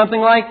find something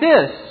like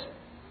this: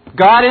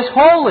 God is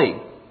holy,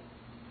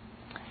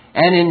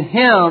 and in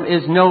Him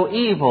is no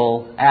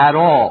evil at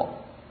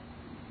all.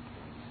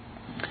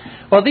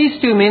 Well,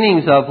 these two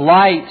meanings of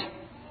light,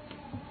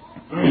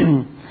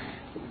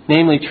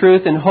 namely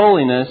truth and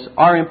holiness,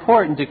 are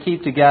important to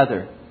keep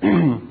together.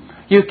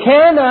 You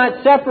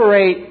cannot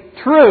separate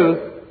truth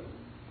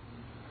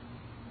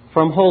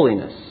from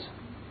holiness.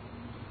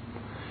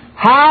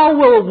 How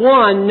will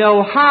one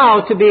know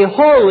how to be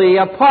holy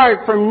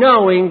apart from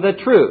knowing the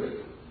truth?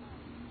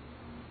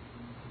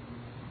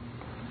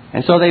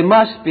 And so they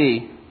must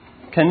be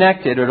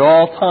connected at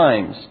all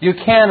times. You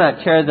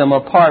cannot tear them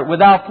apart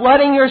without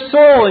flooding your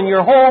soul and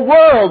your whole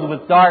world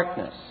with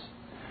darkness.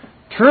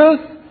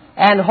 Truth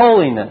and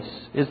holiness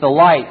is the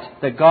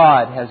light that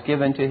God has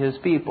given to His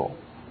people.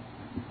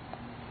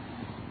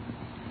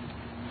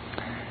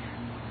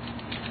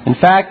 In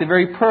fact, the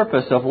very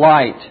purpose of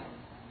light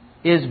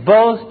is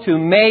both to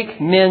make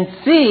men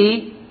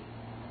see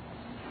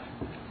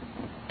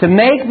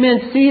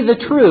the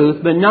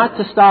truth, but not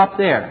to stop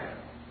there,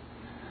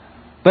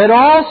 but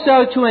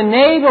also to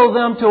enable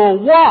them to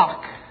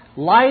walk.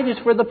 Light is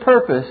for the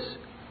purpose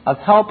of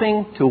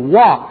helping to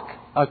walk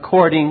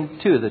according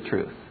to the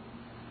truth.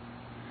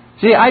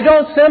 See, I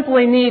don't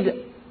simply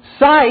need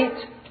sight,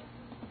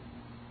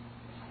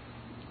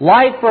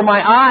 light for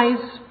my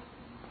eyes,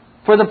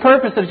 for the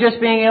purpose of just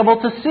being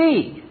able to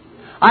see.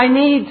 I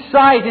need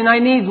sight and I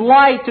need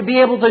light to be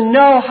able to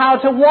know how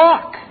to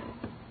walk,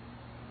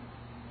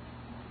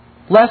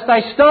 lest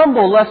I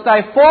stumble, lest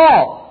I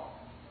fall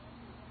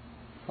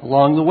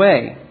along the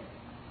way.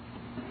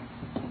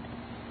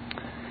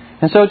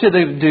 And so to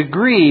the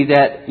degree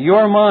that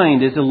your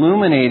mind is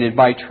illuminated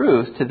by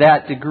truth, to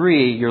that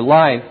degree your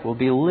life will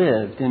be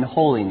lived in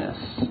holiness,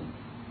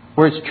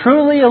 where it's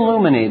truly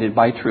illuminated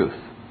by truth.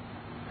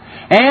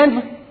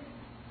 And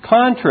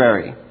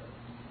contrary,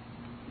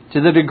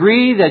 to the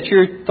degree that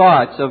your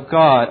thoughts of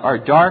God are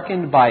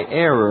darkened by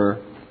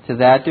error, to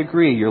that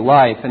degree your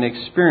life and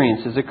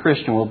experience as a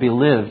Christian will be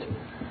lived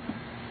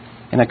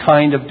in a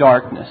kind of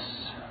darkness.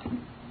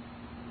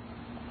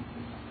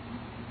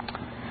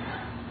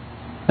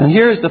 And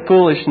here's the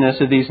foolishness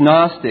of these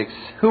Gnostics,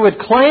 who would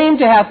claim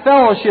to have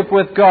fellowship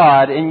with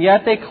God, and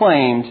yet they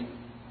claimed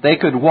they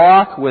could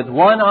walk with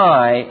one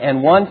eye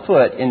and one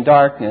foot in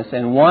darkness,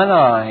 and one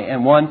eye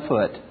and one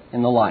foot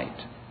in the light.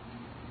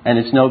 And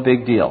it's no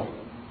big deal.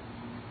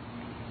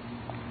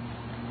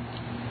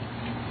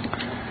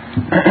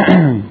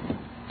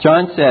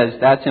 John says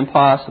that's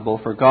impossible,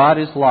 for God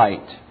is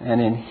light,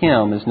 and in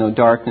Him is no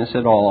darkness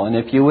at all. And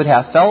if you would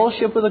have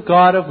fellowship with the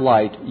God of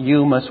light,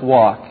 you must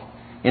walk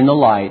in the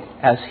light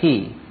as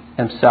He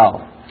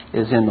Himself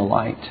is in the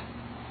light.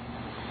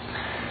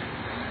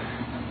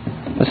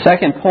 The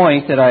second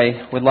point that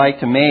I would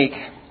like to make,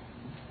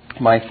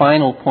 my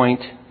final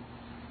point,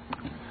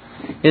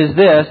 is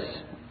this.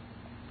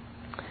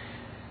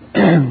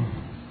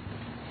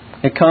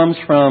 It comes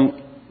from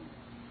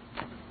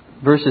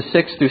verses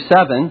 6 through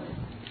 7,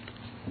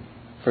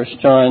 1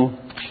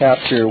 John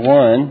chapter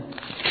 1,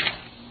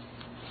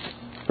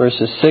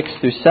 verses 6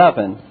 through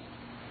 7.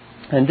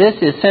 And this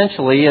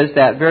essentially is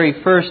that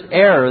very first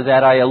error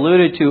that I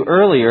alluded to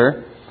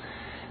earlier.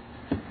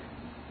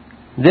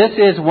 This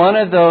is one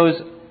of those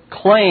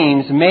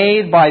claims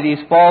made by these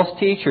false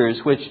teachers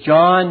which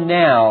John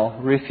now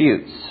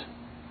refutes.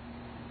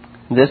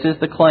 This is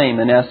the claim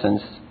in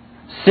essence.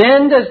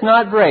 Sin does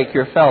not break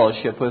your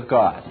fellowship with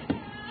God.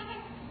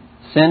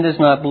 Sin does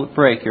not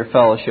break your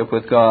fellowship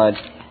with God.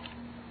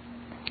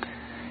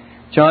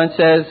 John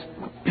says,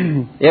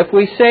 if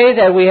we say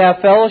that we have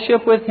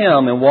fellowship with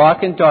Him and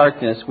walk in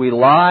darkness, we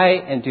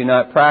lie and do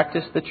not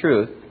practice the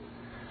truth.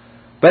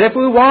 But if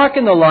we walk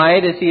in the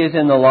light as He is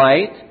in the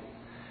light,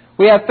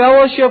 we have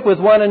fellowship with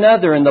one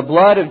another, and the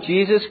blood of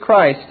Jesus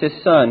Christ, His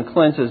Son,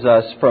 cleanses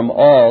us from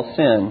all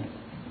sin.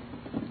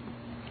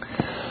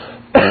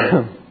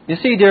 You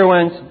see, dear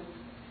ones,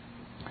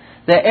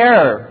 the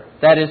error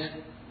that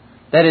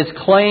is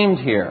claimed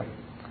here,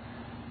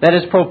 that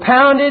is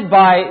propounded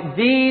by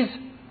these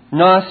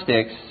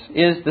Gnostics,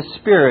 is the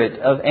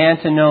spirit of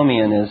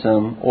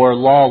antinomianism or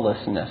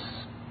lawlessness.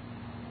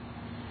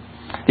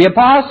 The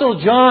Apostle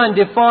John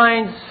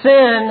defines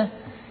sin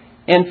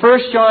in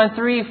 1 John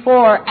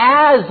 3:4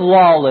 as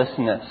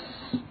lawlessness.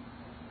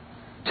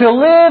 To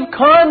live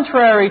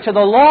contrary to the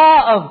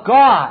law of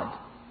God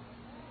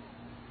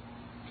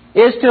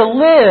is to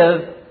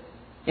live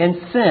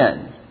in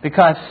sin.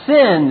 Because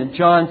sin,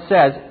 John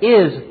says,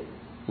 is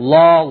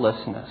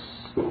lawlessness.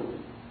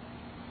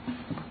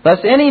 Thus,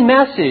 any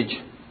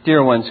message,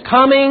 dear ones,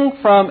 coming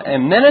from a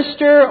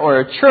minister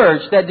or a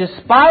church that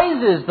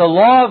despises the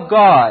law of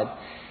God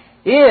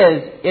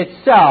is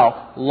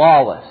itself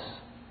lawless.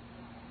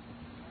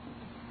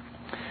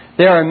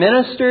 There are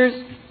ministers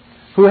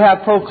who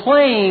have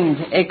proclaimed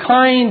a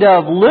kind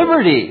of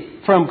liberty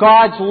from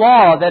God's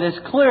law that is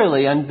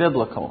clearly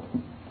unbiblical,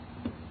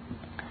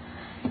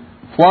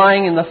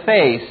 flying in the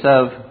face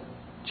of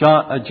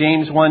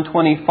James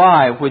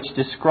 1:25, which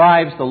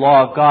describes the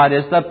law of God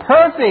as the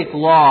perfect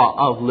law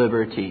of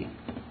liberty.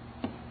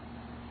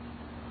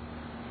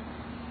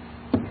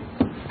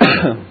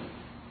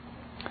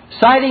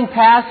 Citing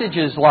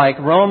passages like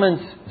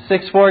Romans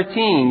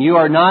 6:14, you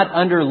are not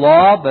under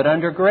law but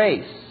under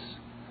grace.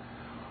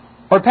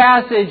 Or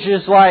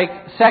passages like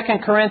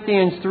 2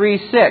 Corinthians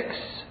 3:6,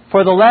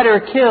 for the letter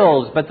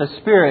kills but the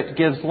Spirit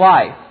gives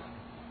life.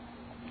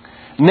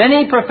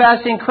 Many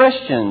professing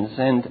Christians,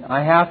 and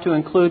I have to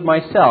include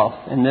myself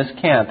in this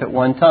camp at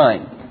one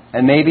time,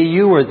 and maybe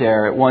you were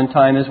there at one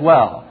time as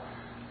well.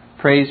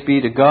 Praise be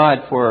to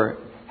God for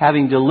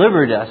having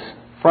delivered us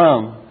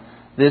from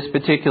this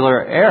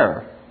particular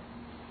error.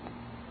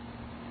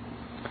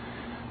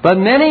 But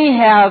many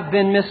have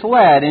been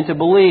misled into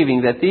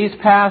believing that these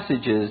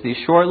passages, these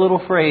short little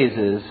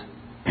phrases,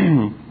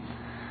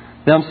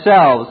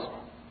 themselves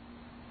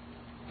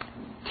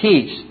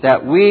teach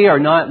that we are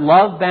not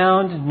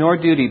love-bound nor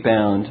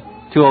duty-bound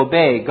to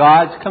obey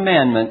God's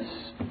commandments,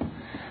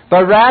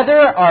 but rather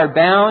are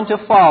bound to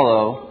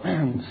follow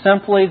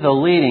simply the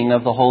leading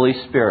of the Holy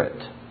Spirit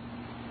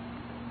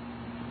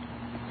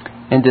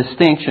in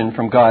distinction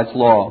from God's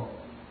law.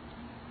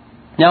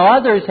 Now,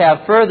 others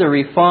have further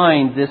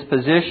refined this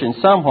position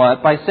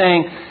somewhat by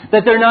saying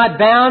that they're not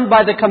bound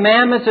by the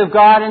commandments of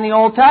God in the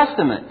Old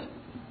Testament,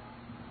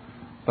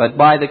 but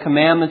by the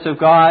commandments of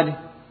God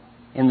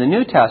in the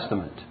New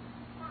Testament.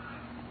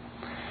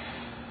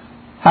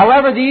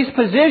 However, these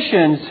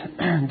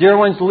positions, dear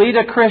ones, lead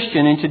a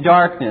Christian into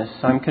darkness,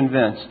 I'm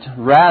convinced,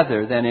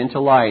 rather than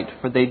into light,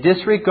 for they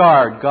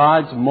disregard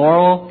God's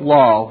moral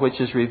law, which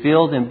is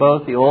revealed in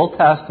both the Old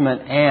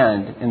Testament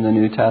and in the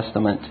New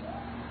Testament.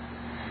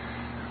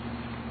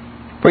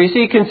 For you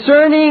see,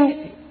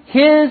 concerning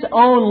His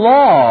own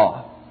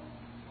law,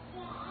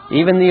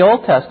 even the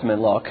Old Testament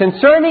law,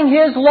 concerning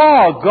His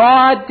law,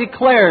 God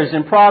declares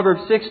in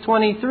Proverbs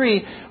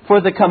 6:23,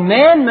 "For the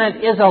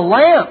commandment is a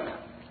lamp,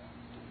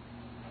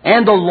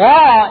 and the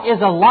law is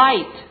a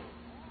light."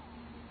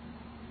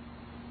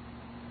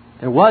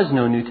 There was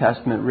no New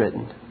Testament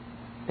written.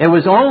 It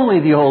was only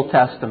the Old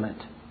Testament.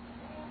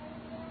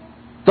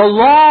 The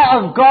law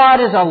of God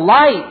is a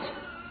light.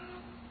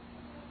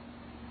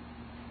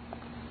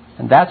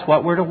 And that's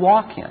what we're to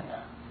walk in.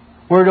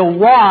 We're to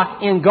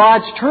walk in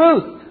God's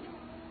truth,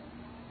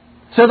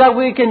 so that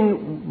we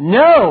can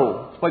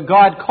know what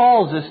God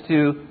calls us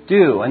to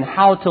do and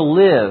how to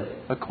live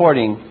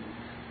according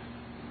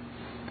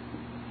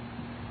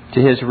to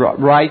His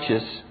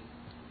righteous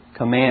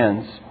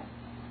commands.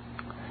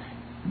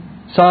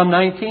 Psalm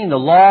 19, the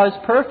law is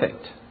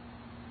perfect.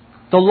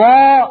 The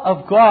law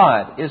of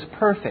God is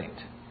perfect,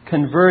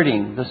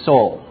 converting the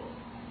soul.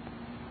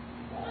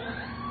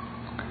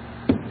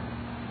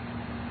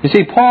 You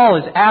see, Paul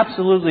is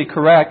absolutely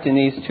correct in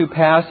these two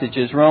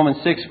passages, Romans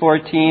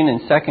 6:14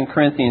 and 2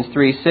 Corinthians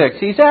 3:6.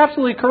 He's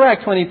absolutely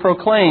correct when he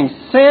proclaims,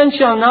 "Sin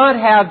shall not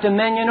have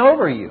dominion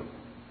over you."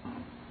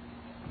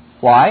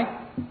 Why?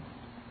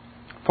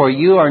 For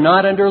you are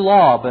not under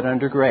law, but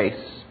under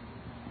grace.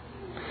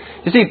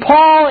 You see,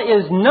 Paul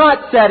is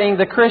not setting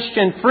the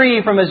Christian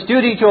free from his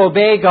duty to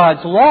obey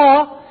God's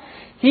law.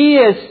 He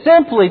is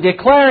simply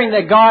declaring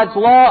that God's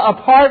law,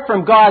 apart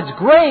from God's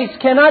grace,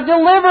 cannot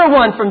deliver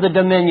one from the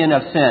dominion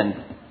of sin.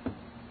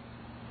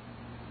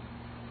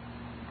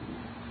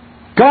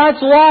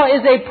 God's law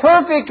is a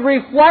perfect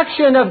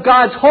reflection of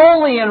God's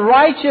holy and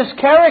righteous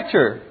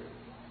character.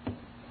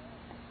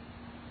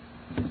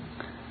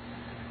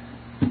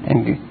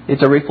 And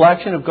it's a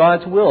reflection of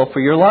God's will for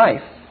your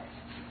life.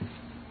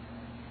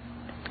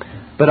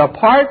 But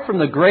apart from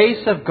the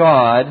grace of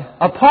God,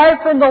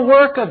 apart from the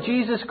work of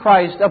Jesus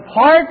Christ,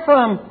 apart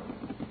from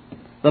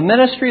the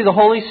ministry of the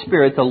Holy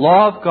Spirit, the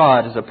law of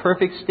God as a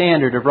perfect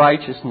standard of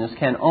righteousness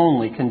can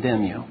only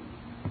condemn you.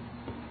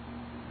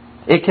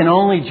 It can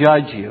only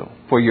judge you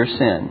for your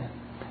sin.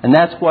 And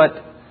that's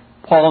what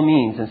Paul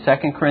means in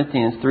 2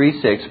 Corinthians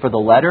 3:6, "For the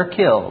letter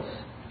kills,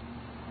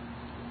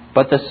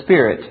 but the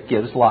Spirit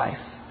gives life."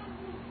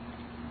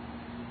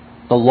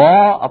 The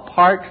law,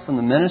 apart from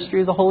the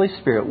ministry of the Holy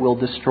Spirit, will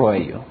destroy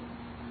you.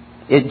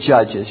 It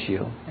judges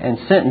you and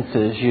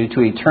sentences you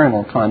to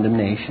eternal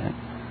condemnation.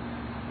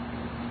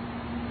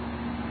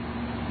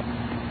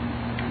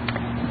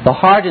 The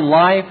heart and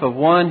life of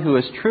one who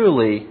is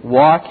truly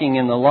walking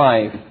in the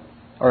life,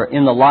 or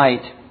in the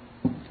light,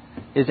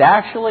 is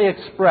actually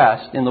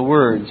expressed in the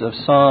words of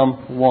Psalm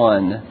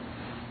 1.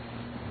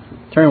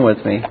 Turn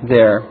with me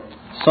there.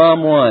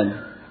 Psalm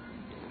 1.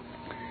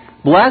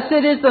 "Blessed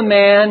is the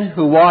man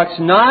who walks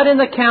not in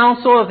the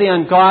counsel of the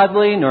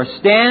ungodly, nor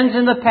stands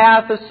in the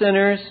path of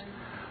sinners,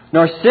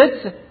 nor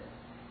sits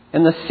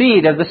in the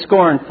seat of the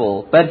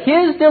scornful. But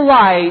his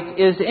delight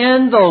is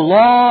in the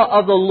law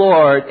of the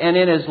Lord, and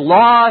in His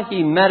law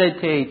he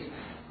meditates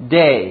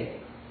day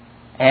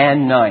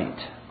and night."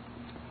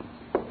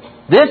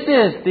 This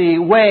is the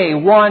way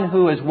one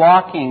who is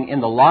walking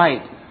in the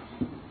light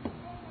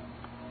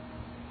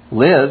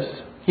lives.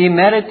 He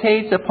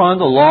meditates upon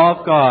the law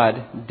of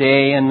God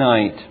day and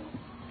night.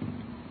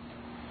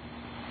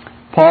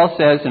 Paul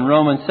says in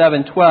Romans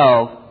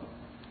 7:12,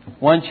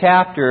 one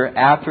chapter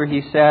after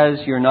he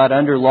says you're not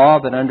under law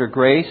but under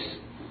grace,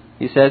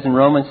 he says in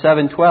Romans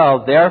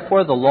 7:12,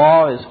 "Therefore the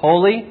law is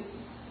holy,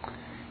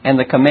 and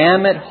the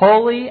commandment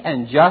holy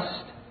and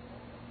just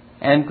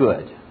and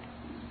good."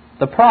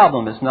 The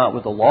problem is not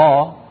with the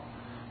law.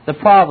 The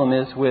problem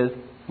is with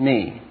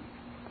me.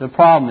 The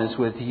problem is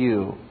with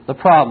you. The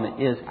problem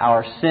is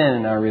our sin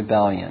and our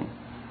rebellion.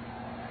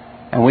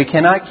 And we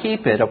cannot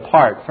keep it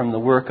apart from the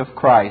work of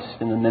Christ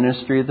and the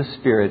ministry of the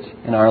Spirit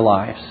in our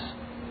lives.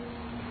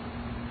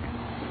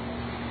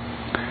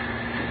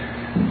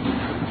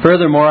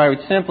 Furthermore, I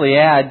would simply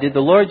add, did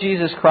the Lord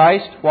Jesus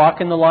Christ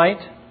walk in the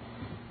light?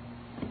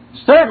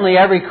 Certainly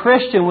every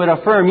Christian would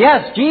affirm,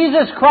 yes,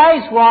 Jesus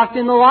Christ walked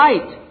in the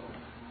light.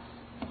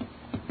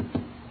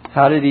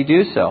 How did He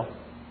do so?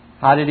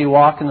 How did He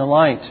walk in the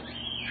light?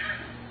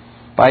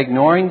 By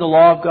ignoring the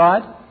law of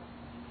God,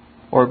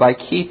 or by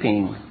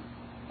keeping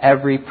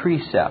every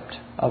precept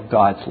of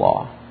God's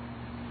law?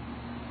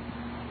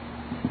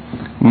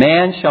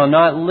 Man shall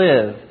not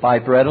live by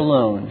bread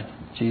alone,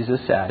 Jesus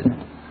said,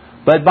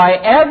 but by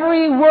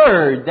every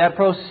word that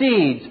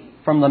proceeds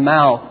from the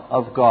mouth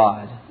of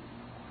God.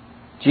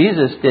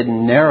 Jesus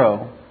didn't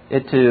narrow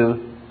it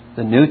to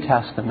the New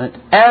Testament.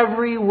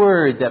 Every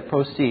word that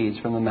proceeds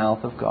from the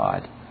mouth of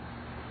God.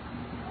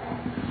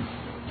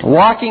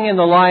 Walking in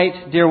the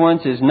light, dear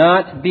ones, is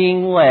not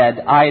being led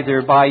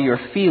either by your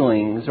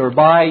feelings or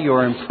by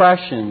your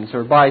impressions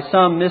or by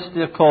some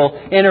mystical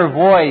inner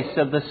voice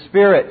of the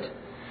Spirit.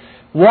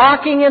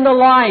 Walking in the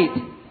light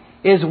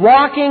is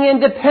walking in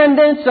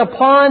dependence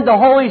upon the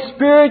Holy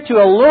Spirit to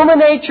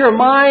illuminate your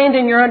mind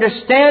and your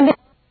understanding.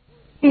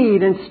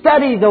 Read and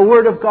study the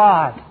Word of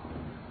God,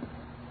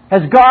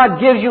 as God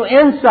gives you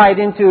insight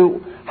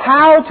into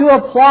how to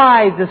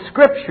apply the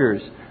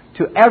Scriptures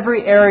to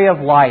every area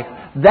of life.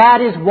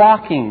 That is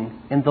walking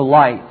in the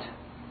light.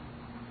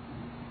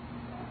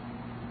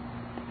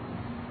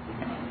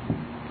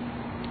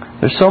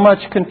 There's so much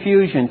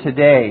confusion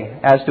today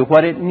as to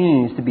what it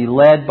means to be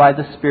led by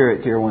the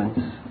Spirit, dear ones.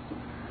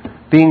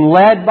 Being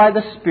led by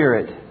the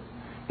Spirit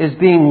is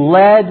being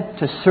led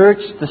to search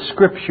the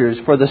Scriptures,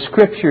 for the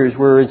Scriptures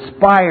were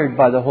inspired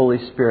by the Holy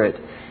Spirit,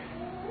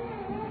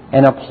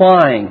 and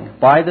applying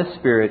by the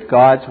Spirit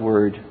God's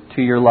Word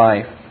to your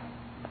life.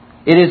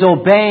 It is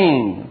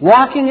obeying.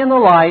 Walking in the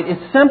light is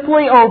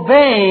simply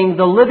obeying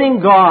the living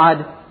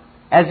God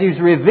as He's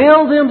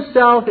revealed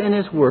Himself in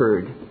His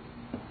Word.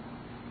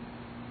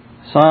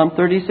 Psalm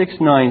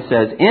 36:9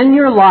 says, "In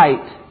your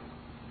light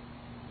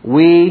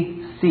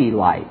we see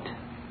light."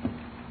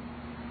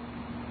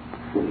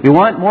 You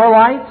want more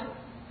light?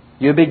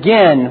 You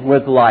begin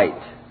with light.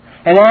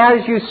 And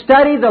as you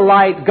study the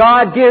light,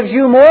 God gives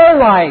you more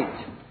light,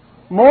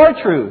 more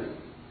truth,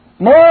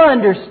 more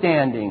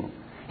understanding.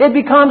 It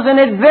becomes an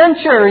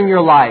adventure in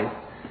your life.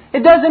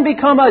 It doesn't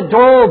become a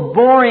dull,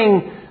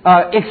 boring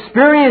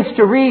experience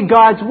to read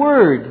God's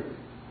Word.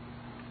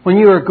 When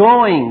you are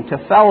going to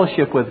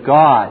fellowship with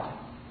God,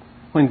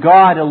 when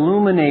God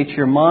illuminates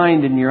your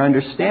mind and your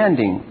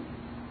understanding.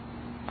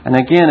 And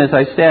again, as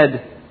I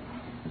said,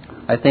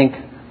 I think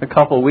a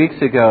couple of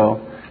weeks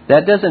ago,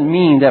 that doesn't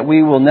mean that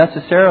we will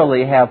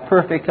necessarily have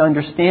perfect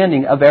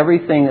understanding of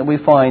everything that we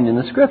find in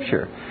the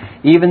Scripture.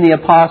 Even the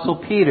Apostle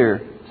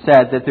Peter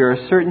said that there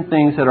are certain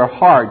things that are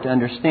hard to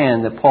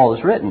understand that Paul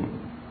has written.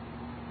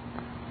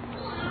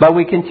 But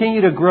we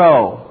continue to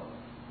grow.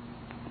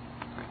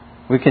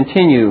 We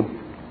continue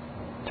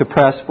to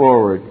press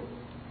forward.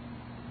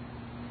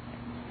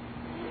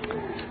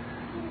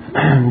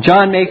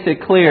 John makes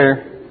it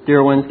clear,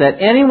 dear ones, that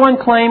anyone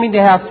claiming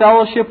to have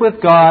fellowship with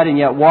God and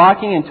yet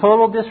walking in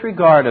total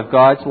disregard of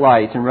God's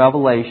light and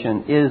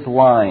revelation is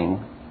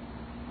lying.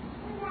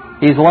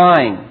 He's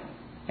lying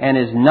and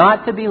is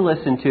not to be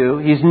listened to.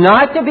 He's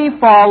not to be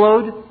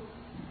followed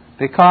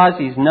because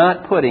he's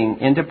not putting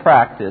into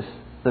practice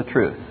the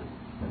truth.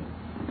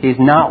 He's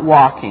not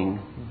walking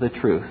the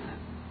truth.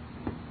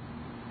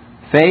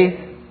 Faith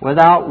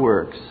without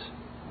works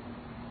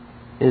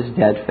is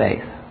dead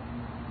faith.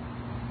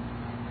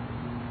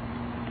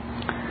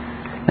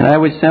 And I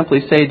would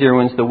simply say, dear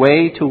ones, the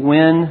way to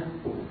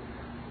win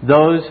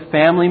those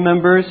family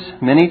members,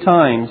 many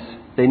times,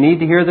 they need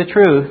to hear the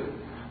truth,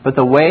 but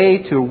the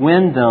way to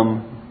win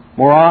them,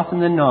 more often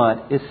than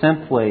not, is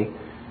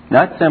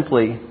not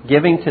simply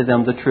giving to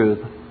them the truth,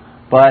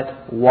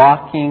 but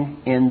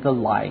walking in the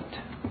light.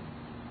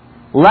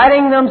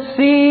 Letting them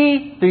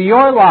see through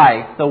your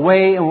life the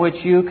way in which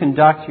you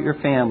conduct your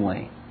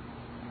family,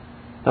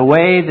 the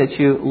way that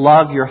you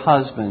love your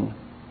husband,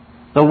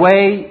 the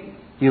way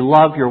you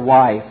love your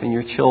wife and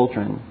your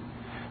children,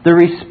 the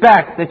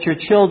respect that your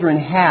children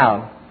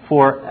have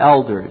for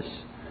elders,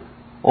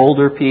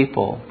 older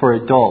people, for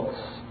adults.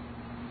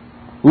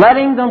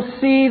 Letting them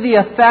see the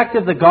effect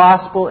of the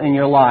gospel in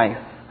your life,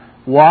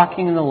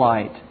 walking in the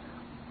light,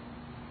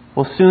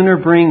 will sooner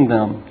bring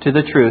them to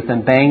the truth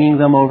than banging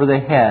them over the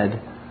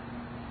head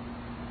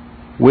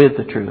with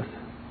the truth.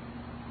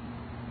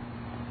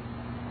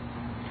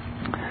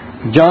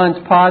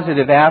 John's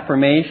positive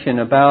affirmation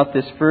about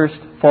this first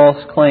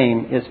false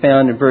claim is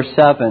found in verse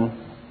 7.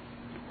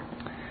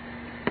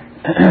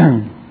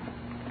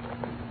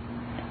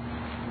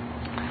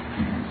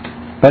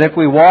 But if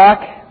we walk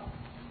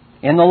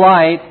in the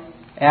light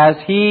as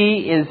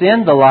He is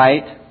in the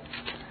light,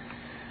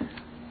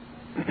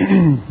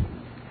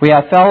 we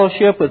have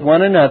fellowship with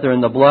one another,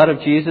 and the blood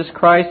of Jesus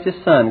Christ, His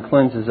Son,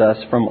 cleanses us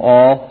from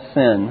all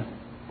sin.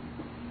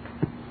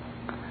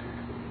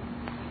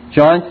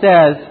 John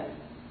says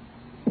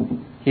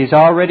he's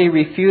already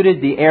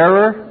refuted the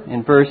error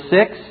in verse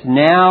 6.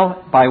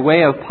 Now, by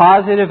way of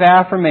positive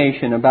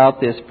affirmation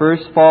about this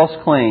first false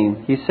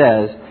claim, he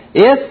says,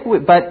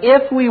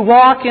 if we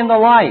walk in the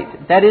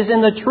light, that is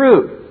in the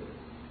truth,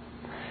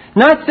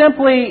 not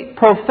simply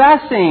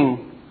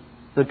professing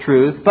the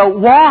truth, but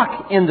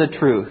walk in the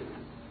truth.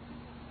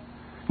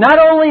 Not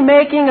only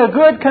making a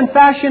good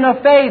confession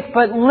of faith,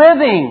 but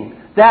living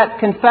that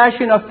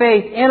confession of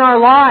faith in our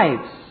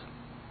lives.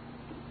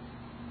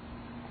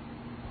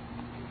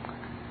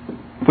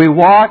 If we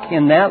walk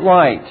in that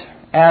light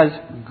as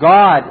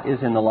God is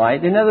in the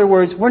light, in other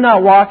words, we're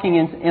not walking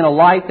in a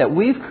light that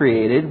we've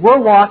created, we're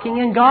walking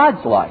in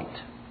God's light.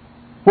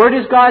 Where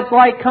does God's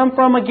light come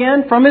from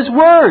again? From His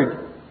Word.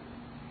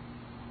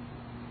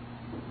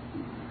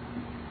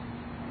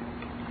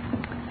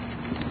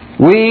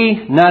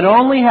 We not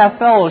only have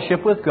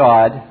fellowship with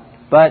God,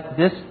 but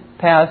this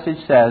passage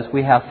says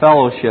we have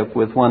fellowship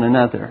with one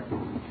another.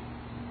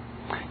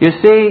 You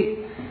see,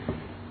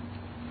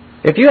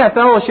 if you have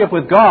fellowship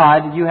with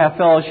God, you have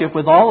fellowship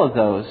with all of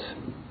those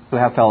who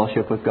have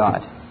fellowship with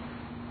God.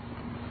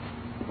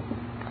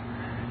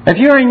 If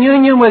you're in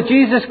union with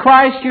Jesus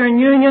Christ, you're in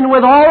union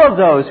with all of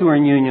those who are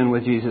in union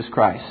with Jesus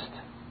Christ.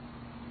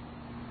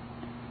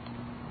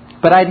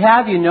 But I'd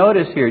have you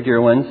notice here,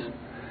 dear ones,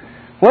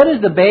 what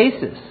is the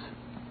basis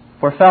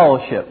for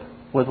fellowship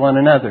with one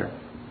another?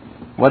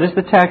 What does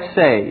the text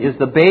say is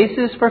the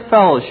basis for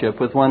fellowship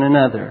with one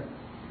another?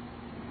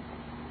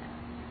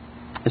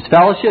 Is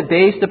fellowship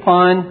based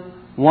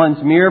upon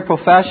one's mere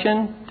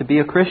profession to be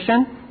a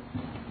Christian?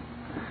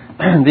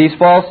 These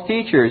false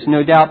teachers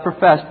no doubt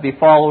profess to be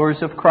followers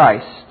of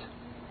Christ,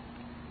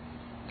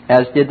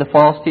 as did the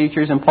false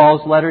teachers in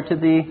Paul's letter to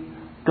the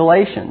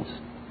Galatians,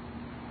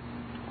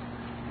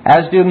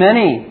 as do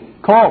many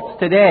cults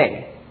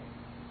today,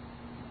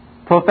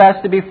 profess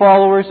to be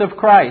followers of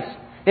Christ.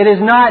 It is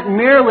not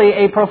merely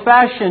a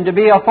profession to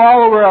be a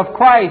follower of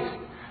Christ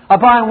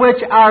upon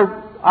which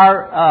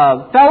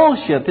our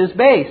fellowship is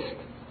based,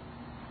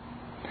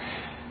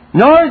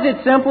 nor is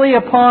it simply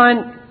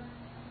upon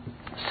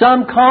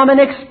some common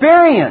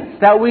experience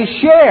that we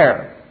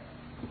share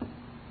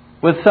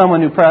with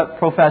someone who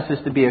professes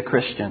to be a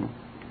Christian.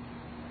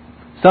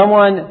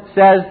 Someone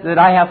says that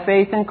I have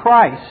faith in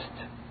Christ.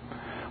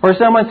 Or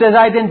someone says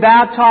I've been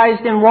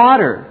baptized in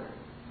water.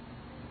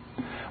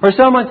 Or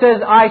someone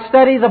says I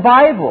study the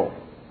Bible.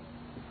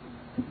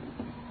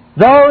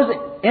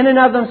 Those in and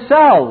of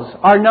themselves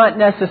are not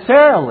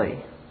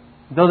necessarily,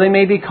 though they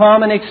may be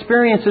common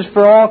experiences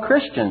for all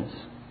Christians,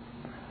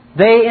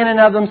 they in and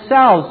of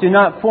themselves do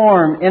not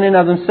form in and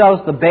of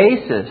themselves the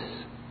basis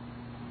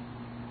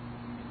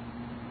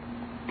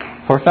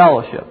for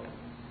fellowship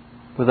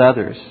with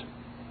others.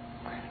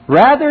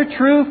 Rather,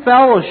 true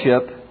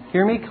fellowship,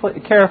 hear me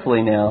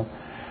carefully now,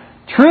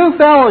 true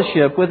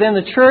fellowship within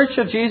the Church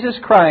of Jesus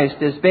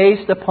Christ is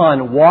based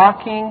upon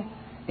walking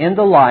in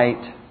the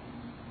light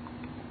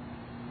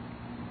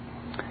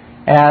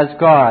as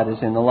God is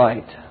in the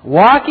light.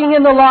 Walking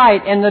in the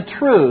light and the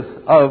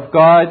truth of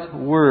God's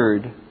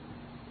Word.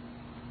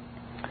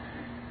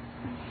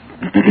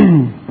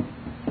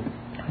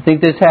 I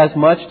think this has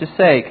much to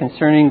say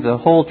concerning the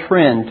whole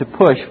trend to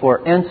push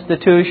for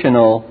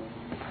institutional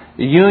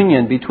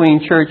union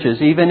between churches,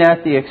 even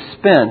at the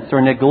expense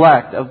or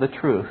neglect of the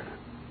truth.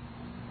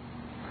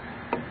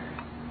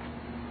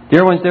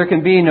 Dear ones, there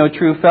can be no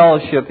true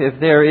fellowship if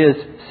there is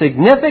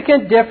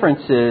significant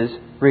differences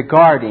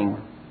regarding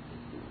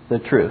the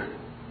truth.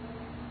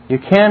 You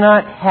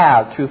cannot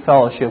have true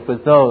fellowship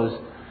with those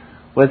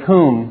with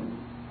whom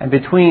and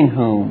between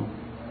whom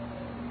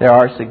there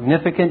are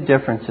significant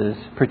differences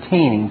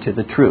pertaining to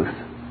the truth.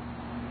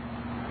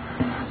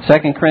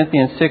 2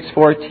 Corinthians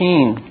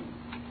 6:14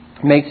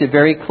 makes it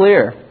very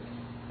clear.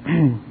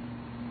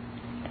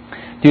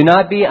 Do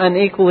not be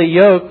unequally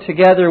yoked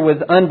together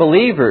with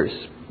unbelievers.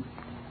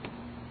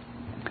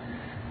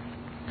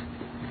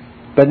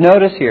 But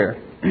notice here,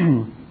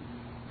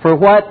 for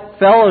what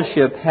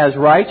fellowship has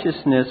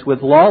righteousness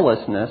with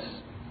lawlessness,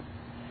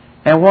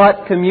 and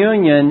what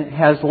communion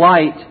has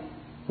light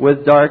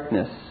with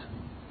darkness?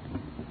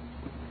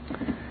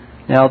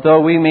 Now,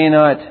 though we may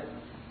not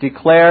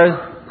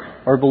declare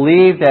or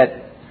believe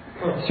that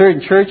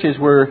certain churches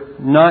we're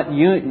not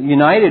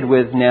united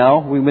with now,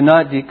 we would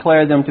not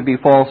declare them to be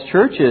false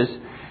churches.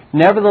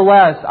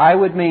 Nevertheless, I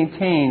would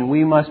maintain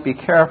we must be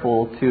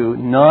careful to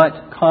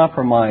not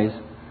compromise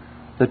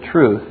the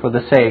truth for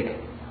the sake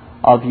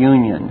of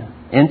union,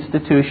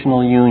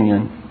 institutional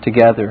union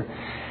together.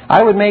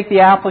 I would make the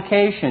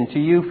application to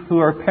you who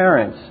are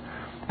parents,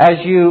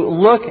 as you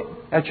look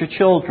at your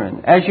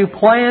children, as you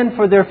plan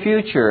for their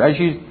future, as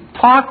you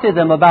talk to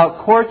them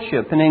about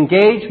courtship and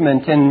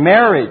engagement and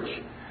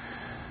marriage,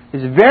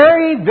 it's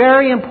very,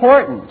 very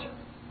important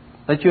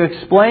that you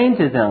explain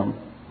to them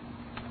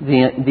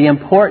the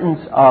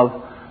importance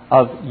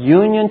of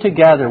union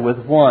together with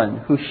one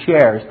who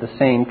shares the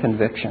same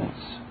convictions.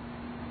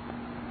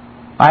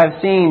 I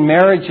have seen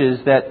marriages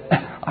that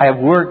I have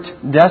worked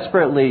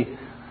desperately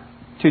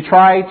to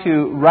try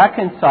to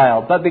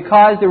reconcile, but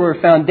because there were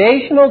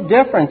foundational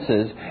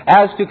differences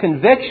as to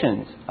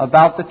convictions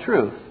about the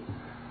truth,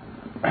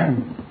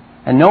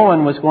 and no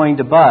one was going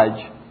to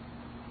budge,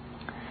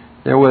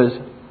 there was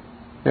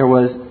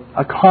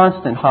a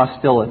constant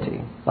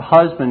hostility. The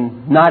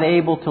husband not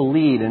able to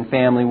lead in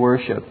family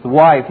worship, the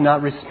wife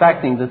not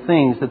respecting the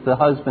things that the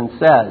husband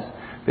says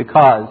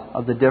because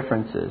of the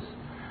differences.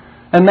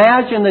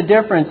 Imagine the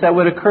difference that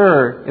would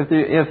occur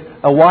if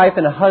a wife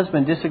and a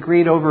husband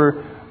disagreed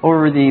over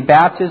the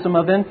baptism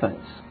of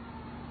infants.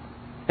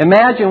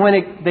 Imagine when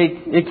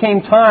it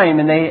came time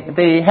and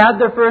they had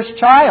their first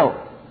child.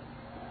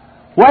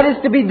 What is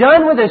to be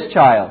done with this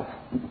child?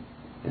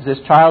 Is this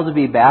child to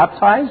be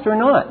baptized or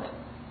not?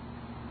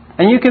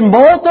 And you can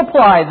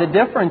multiply the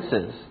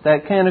differences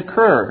that can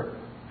occur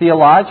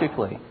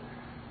theologically.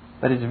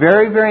 But it's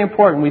very, very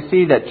important we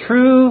see that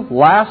true,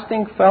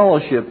 lasting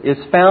fellowship is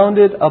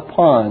founded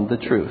upon the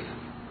truth.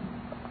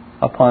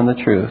 Upon the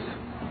truth.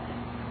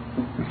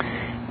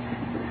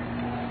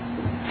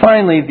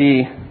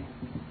 Finally,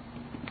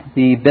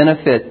 the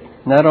benefit,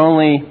 not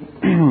only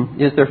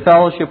is there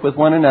fellowship with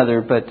one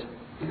another,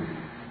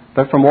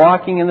 but from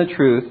walking in the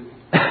truth,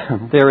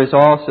 there is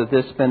also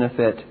this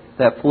benefit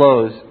that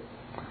flows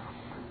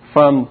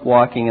from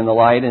walking in the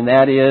light, and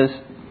that is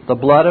the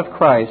blood of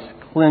Christ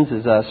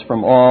cleanses us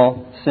from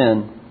all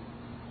sin.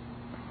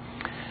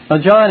 Now,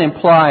 John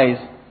implies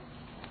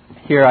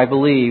here, I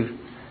believe,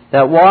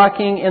 that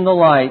walking in the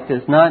light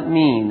does not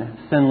mean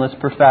sinless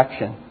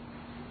perfection.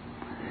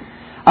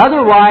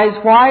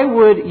 Otherwise, why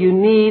would you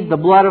need the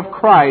blood of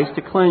Christ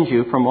to cleanse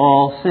you from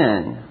all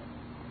sin?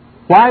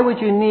 Why would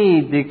you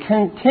need the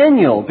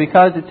continual,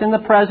 because it's in the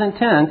present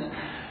tense,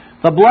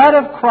 the blood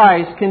of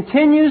Christ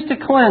continues to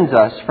cleanse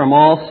us from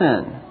all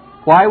sin.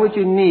 Why would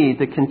you need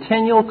the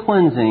continual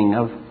cleansing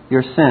of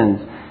your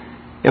sins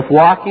if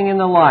walking in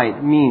the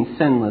light means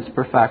sinless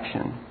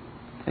perfection?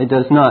 It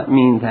does not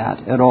mean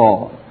that at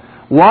all.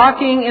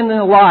 Walking in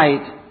the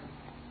light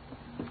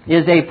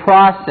is a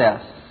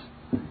process.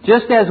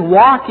 Just as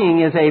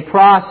walking is a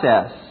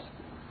process,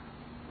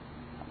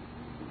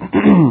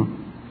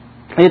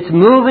 it's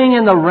moving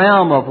in the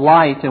realm of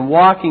light and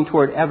walking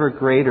toward ever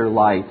greater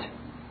light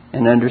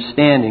and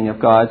understanding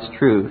of God's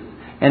truth,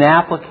 an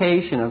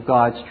application of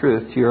God's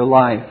truth to your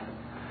life.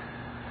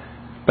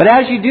 But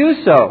as you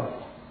do so,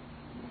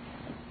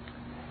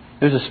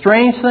 there's a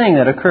strange thing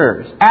that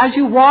occurs. As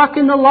you walk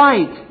in the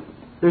light,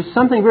 there's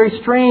something very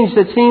strange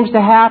that seems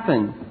to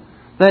happen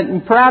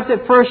that perhaps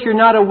at first you're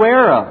not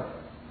aware of.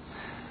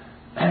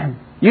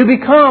 You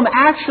become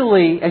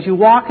actually, as you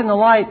walk in the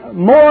light,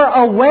 more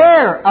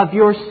aware of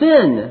your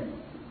sin.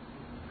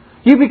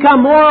 You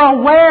become more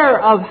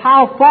aware of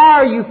how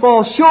far you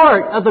fall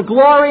short of the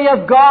glory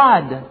of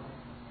God.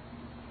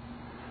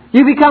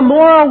 You become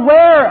more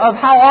aware of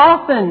how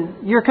often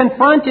you're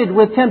confronted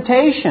with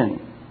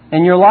temptation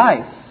in your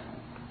life.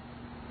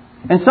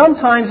 And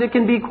sometimes it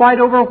can be quite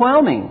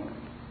overwhelming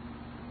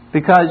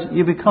because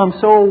you become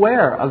so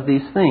aware of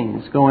these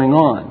things going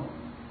on.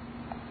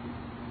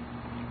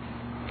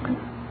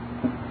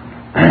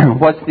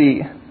 What's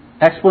the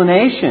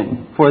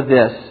explanation for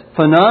this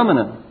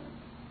phenomenon?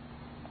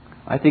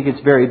 I think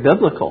it's very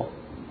biblical.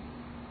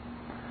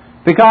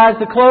 Because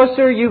the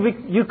closer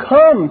you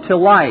come to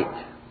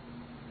light,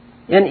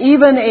 in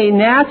even a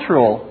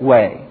natural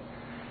way,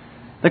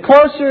 the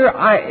closer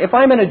if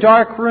I'm in a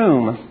dark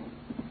room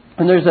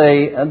and there's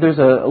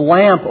a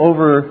lamp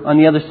over on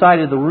the other side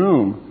of the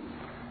room,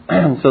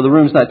 so the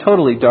room's not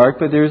totally dark,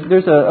 but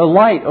there's a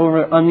light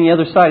over on the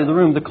other side of the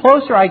room. The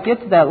closer I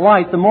get to that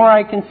light, the more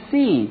I can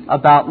see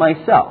about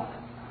myself.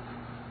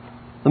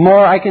 The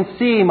more I can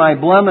see my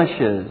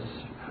blemishes,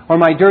 or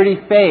my dirty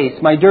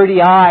face, my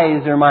dirty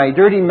eyes, or my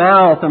dirty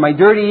mouth, or my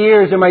dirty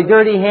ears, or my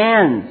dirty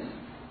hands.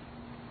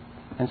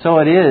 And so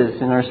it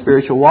is in our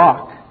spiritual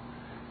walk.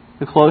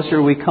 The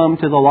closer we come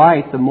to the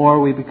light, the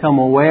more we become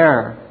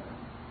aware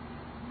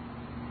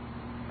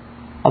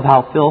of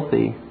how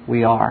filthy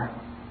we are.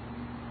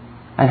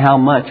 And how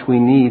much we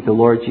need the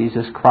Lord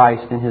Jesus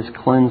Christ and His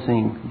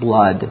cleansing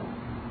blood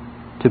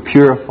to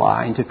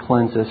purify and to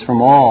cleanse us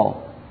from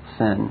all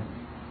sin.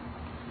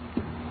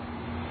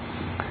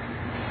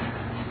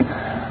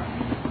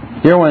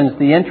 Dear ones,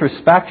 the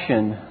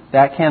introspection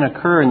that can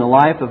occur in the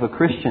life of a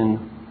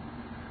Christian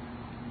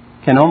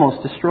can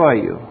almost destroy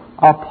you,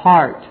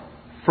 apart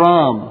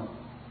from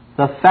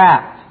the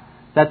fact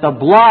that the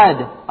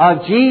blood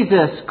of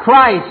Jesus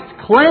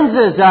Christ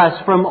cleanses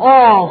us from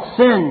all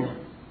sin.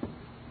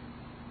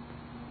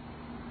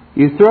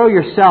 You throw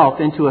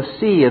yourself into a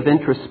sea of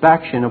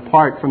introspection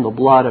apart from the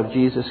blood of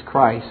Jesus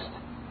Christ,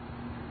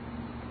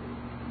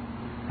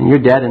 and you're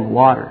dead in the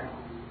water.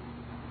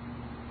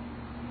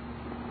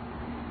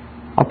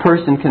 A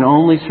person can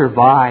only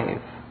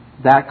survive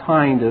that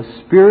kind of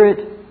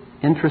spirit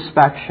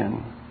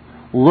introspection,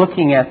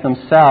 looking at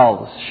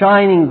themselves,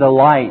 shining the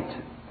light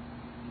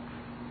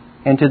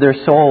into their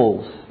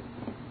souls,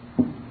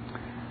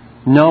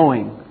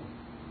 knowing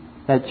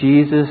that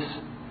Jesus,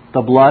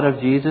 the blood of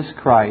Jesus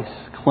Christ,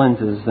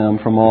 cleanses them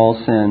from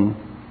all sin.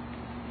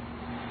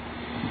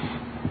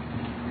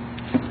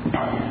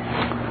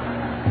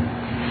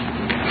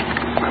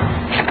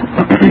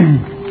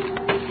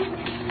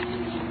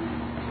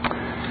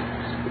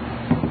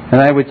 And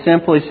I would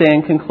simply say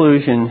in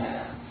conclusion,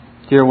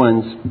 dear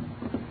ones,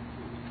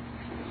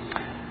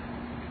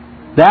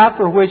 that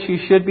for which you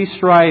should be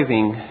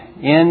striving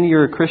in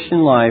your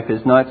Christian life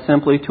is not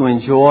simply to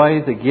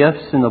enjoy the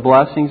gifts and the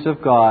blessings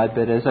of God,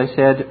 but as I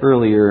said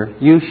earlier,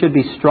 you should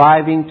be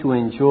striving to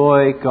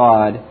enjoy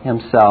God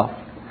Himself,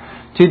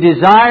 to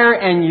desire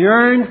and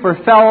yearn for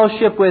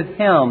fellowship with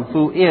Him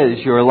who is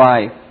your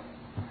life.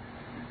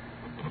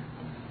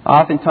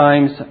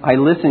 Oftentimes, I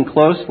listen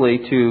closely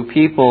to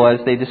people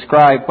as they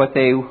describe what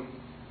they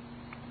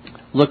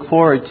look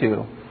forward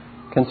to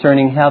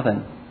concerning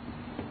heaven.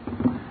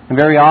 And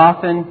very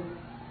often,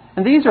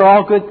 and these are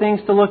all good things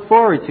to look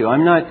forward to.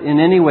 I'm not in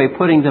any way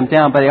putting them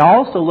down, but they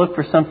also look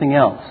for something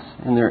else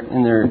in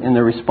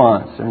their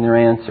response, in their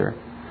answer.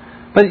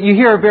 But you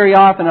hear very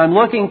often, I'm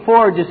looking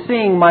forward to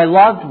seeing my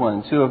loved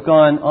ones who have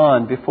gone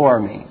on before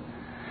me.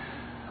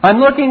 I'm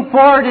looking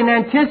forward and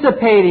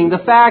anticipating the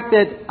fact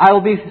that I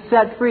will be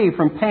set free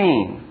from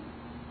pain,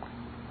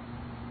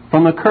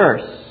 from the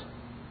curse,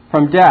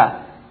 from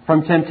death,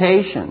 from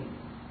temptation,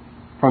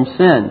 from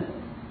sin,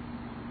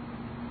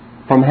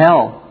 from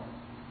hell.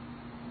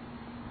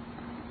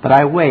 But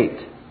I wait.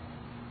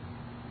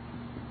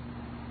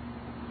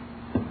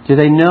 Do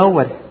they know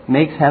what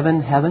makes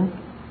heaven heaven?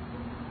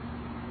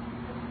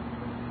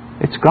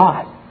 It's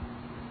God.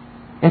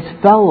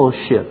 It's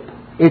fellowship.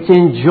 It's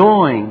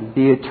enjoying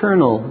the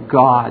eternal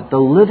God, the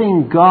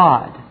living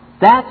God.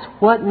 That's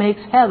what makes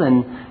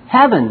heaven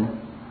heaven.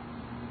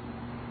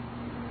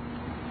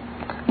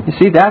 You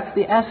see, that's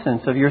the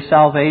essence of your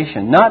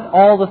salvation. Not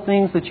all the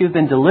things that you've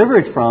been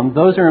delivered from.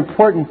 Those are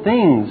important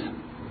things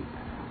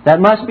that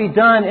must be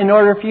done in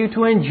order for you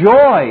to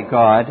enjoy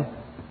God.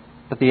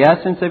 But the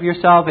essence of your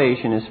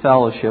salvation is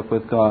fellowship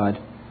with God.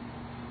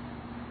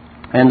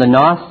 And the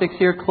Gnostics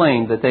here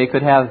claimed that they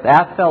could have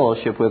that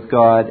fellowship with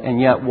God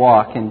and yet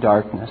walk in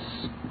darkness.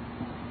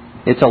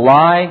 It's a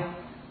lie,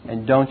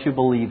 and don't you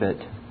believe it.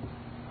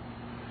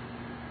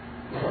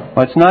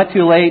 Well, it's not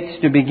too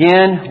late to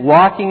begin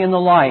walking in the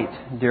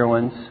light, dear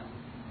ones,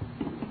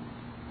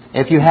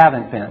 if you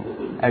haven't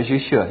been, as you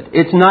should.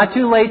 It's not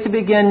too late to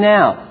begin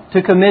now,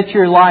 to commit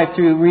your life,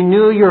 to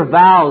renew your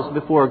vows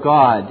before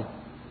God.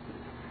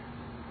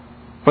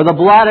 For the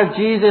blood of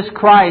Jesus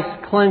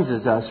Christ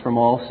cleanses us from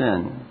all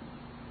sin.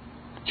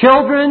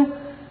 Children,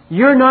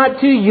 you're not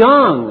too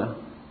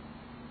young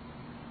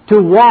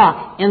to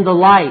walk in the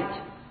light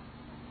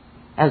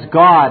as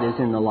God is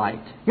in the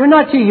light. You're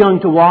not too young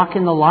to walk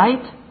in the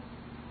light.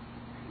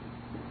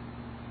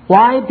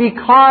 Why?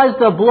 Because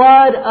the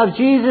blood of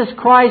Jesus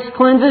Christ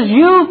cleanses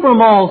you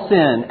from all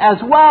sin as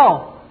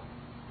well.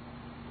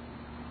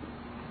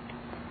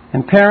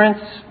 And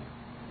parents,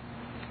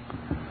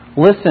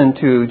 listen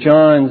to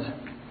John's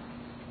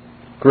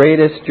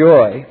greatest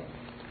joy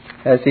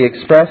as he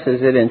expresses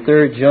it in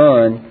 3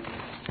 John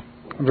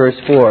verse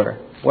 4.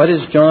 What is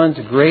John's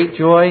great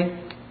joy?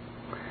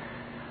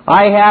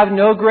 I have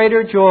no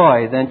greater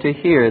joy than to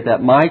hear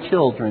that my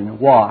children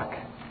walk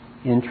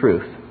in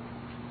truth.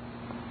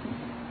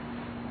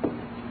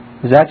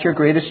 Is that your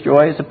greatest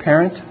joy as a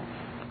parent?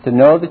 To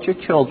know that your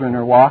children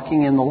are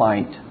walking in the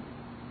light,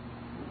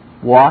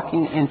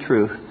 walking in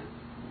truth.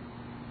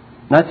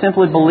 Not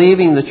simply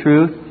believing the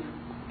truth,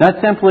 not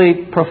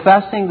simply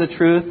professing the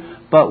truth,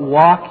 but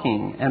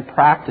walking and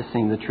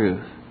practicing the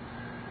truth.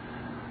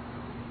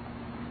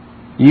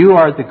 You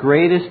are the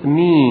greatest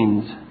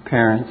means,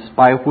 parents,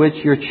 by which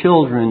your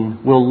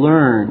children will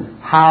learn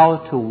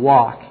how to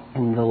walk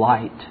in the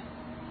light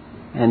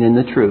and in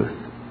the truth.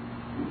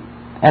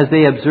 As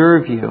they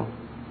observe you,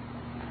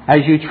 as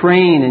you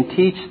train and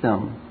teach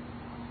them.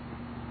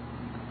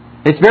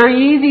 It's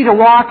very easy to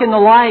walk in the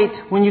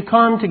light when you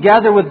come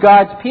together with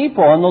God's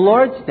people on the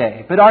Lord's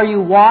Day. But are you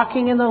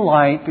walking in the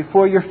light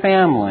before your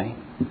family?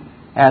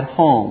 At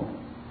home,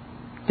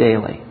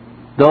 daily.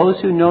 Those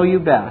who know you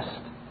best,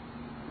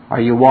 are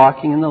you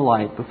walking in the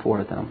light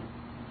before them?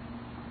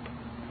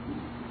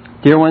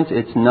 Dear ones,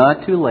 it's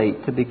not too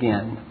late to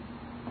begin.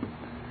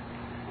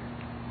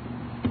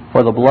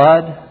 For the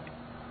blood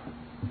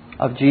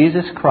of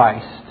Jesus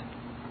Christ,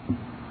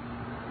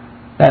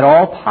 that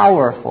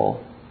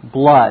all-powerful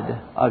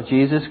blood of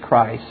Jesus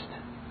Christ,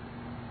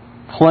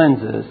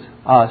 cleanses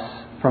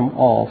us from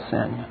all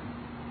sin.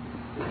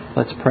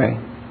 Let's pray.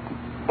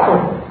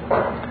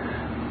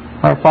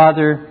 Our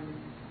Father,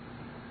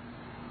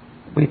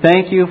 we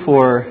thank You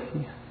for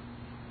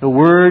the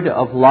word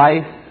of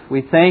life.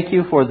 We thank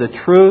You for the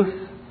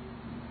truth,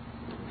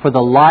 for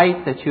the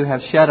light that You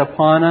have shed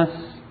upon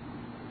us.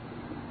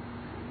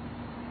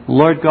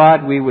 Lord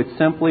God, we would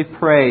simply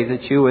pray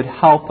that You would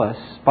help us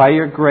by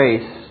Your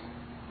grace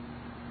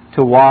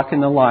to walk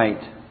in the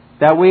light,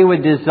 that we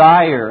would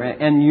desire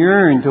and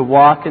yearn to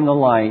walk in the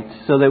light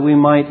so that we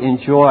might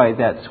enjoy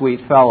that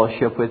sweet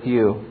fellowship with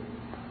You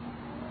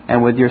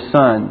and with Your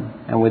Son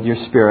and with Your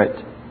Spirit.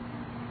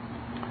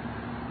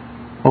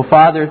 Oh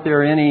Father, if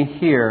there are any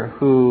here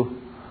who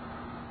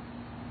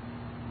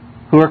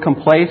are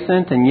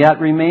complacent and yet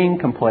remain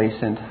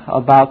complacent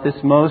about this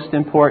most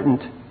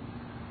important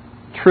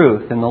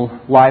truth in the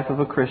life of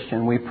a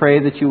Christian, we pray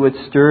that You would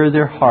stir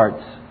their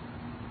hearts,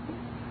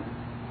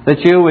 that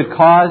You would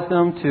cause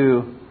them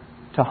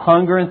to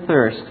hunger and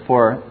thirst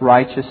for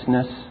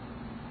righteousness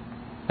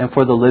and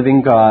for the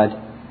living God.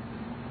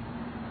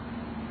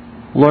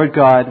 Lord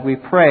God, we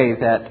pray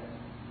that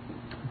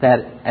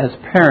as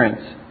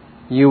parents,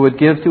 you would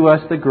give to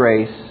us the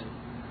grace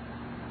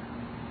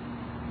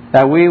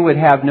that we would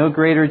have no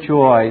greater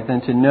joy than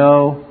to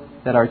know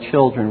that our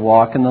children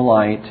walk in the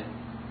light,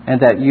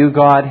 and that you,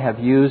 God, have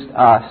used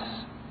us.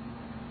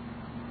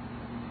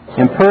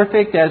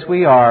 Imperfect as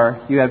we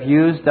are, you have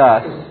used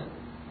us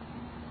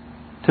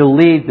to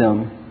lead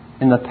them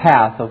in the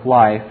path of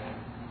life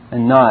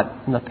and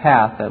not in the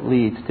path that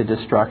leads to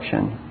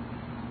destruction.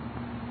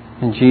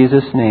 In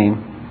Jesus'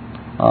 name,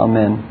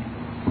 amen.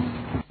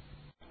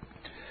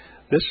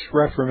 This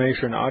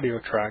Reformation audio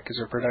track is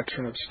a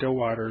production of Still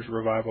Waters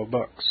Revival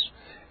Books.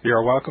 You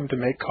are welcome to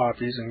make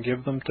copies and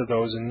give them to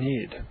those in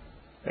need.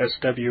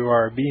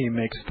 SWRB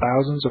makes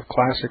thousands of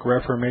classic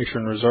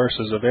Reformation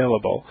resources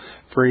available,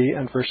 free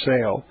and for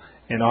sale,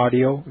 in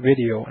audio,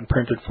 video, and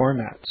printed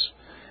formats.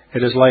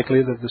 It is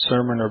likely that the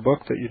sermon or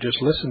book that you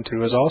just listened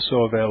to is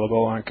also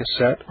available on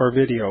cassette or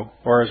video,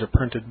 or as a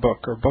printed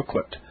book or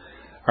booklet.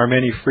 Our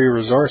many free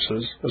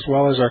resources, as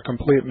well as our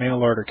complete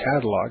mail-order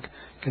catalog,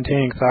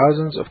 containing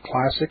thousands of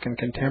classic and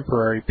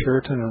contemporary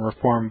Puritan and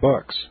Reformed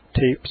books,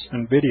 tapes,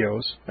 and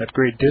videos at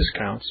great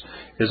discounts,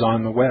 is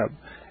on the web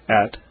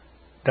at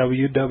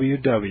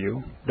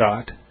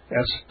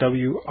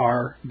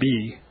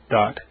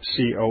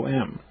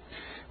www.swrb.com.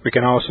 We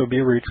can also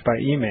be reached by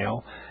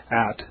email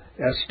at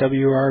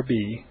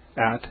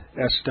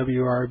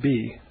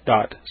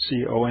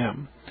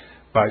swrb@swrb.com,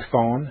 by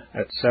phone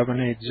at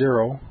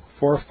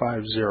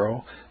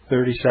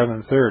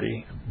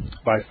 780-450-3730,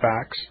 by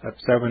fax at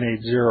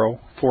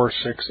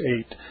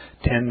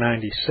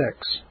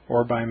 780-468-1096,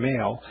 or by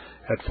mail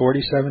at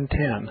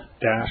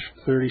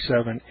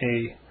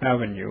 4710-37A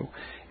Avenue,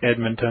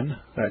 Edmonton,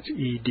 that's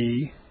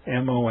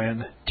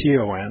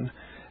Edmonton,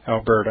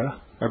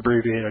 Alberta,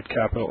 abbreviated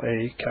capital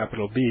A,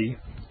 capital B,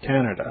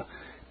 Canada,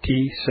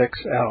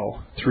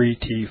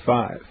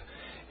 T6L3T5.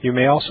 You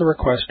may also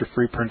request a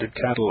free printed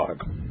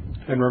catalog.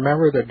 And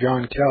remember that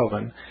John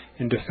Calvin,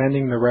 in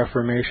defending the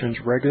Reformation's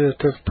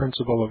regulative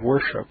principle of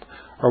worship,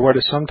 or what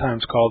is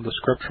sometimes called the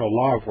scriptural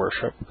law of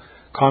worship,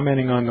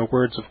 commenting on the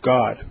words of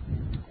God,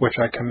 which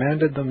I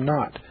commanded them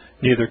not,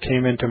 neither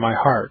came into my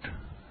heart,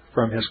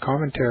 from his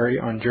commentary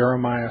on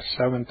Jeremiah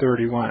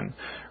 7:31,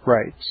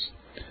 writes,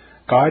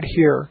 God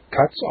here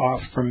cuts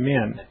off from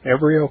men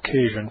every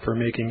occasion for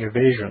making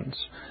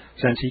evasions,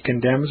 since he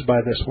condemns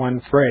by this one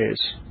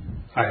phrase,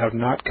 I have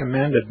not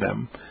commanded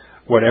them,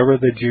 whatever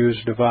the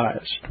Jews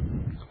devised.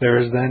 There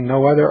is then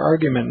no other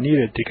argument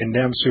needed to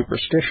condemn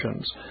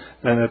superstitions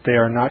than that they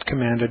are not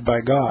commanded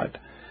by God.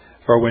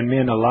 For when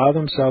men allow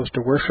themselves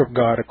to worship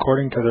God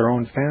according to their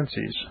own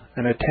fancies,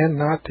 and attend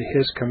not to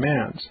his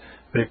commands,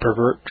 they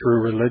pervert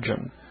true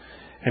religion.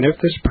 And if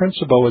this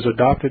principle was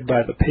adopted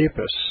by the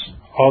Papists,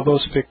 all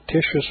those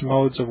fictitious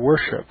modes of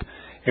worship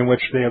in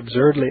which they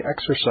absurdly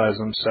exercise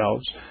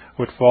themselves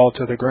would fall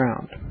to the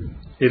ground.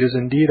 It is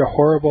indeed a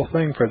horrible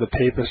thing for the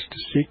Papists to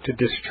seek to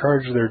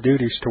discharge their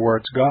duties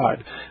towards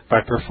God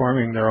by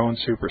performing their own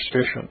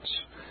superstitions.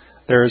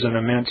 There is an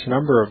immense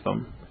number of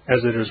them,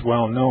 as it is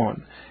well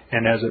known,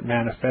 and as it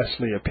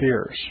manifestly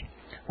appears.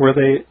 Were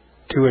they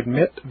to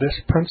admit this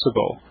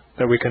principle,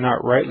 that we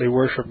cannot rightly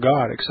worship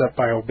God except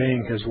by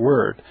obeying his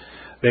word,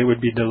 they would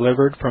be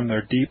delivered from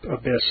their deep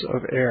abyss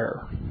of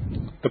error.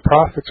 The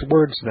prophet's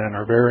words, then,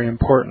 are very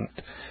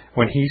important,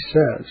 when he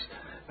says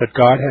that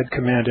God had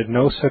commanded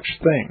no such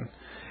thing,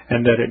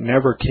 and that it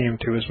never came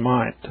to his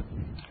mind,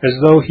 as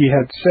though he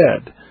had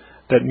said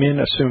that men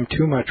assume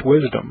too much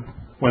wisdom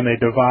when they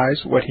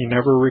devise what he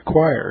never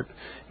required,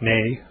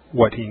 nay,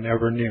 what he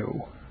never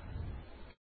knew.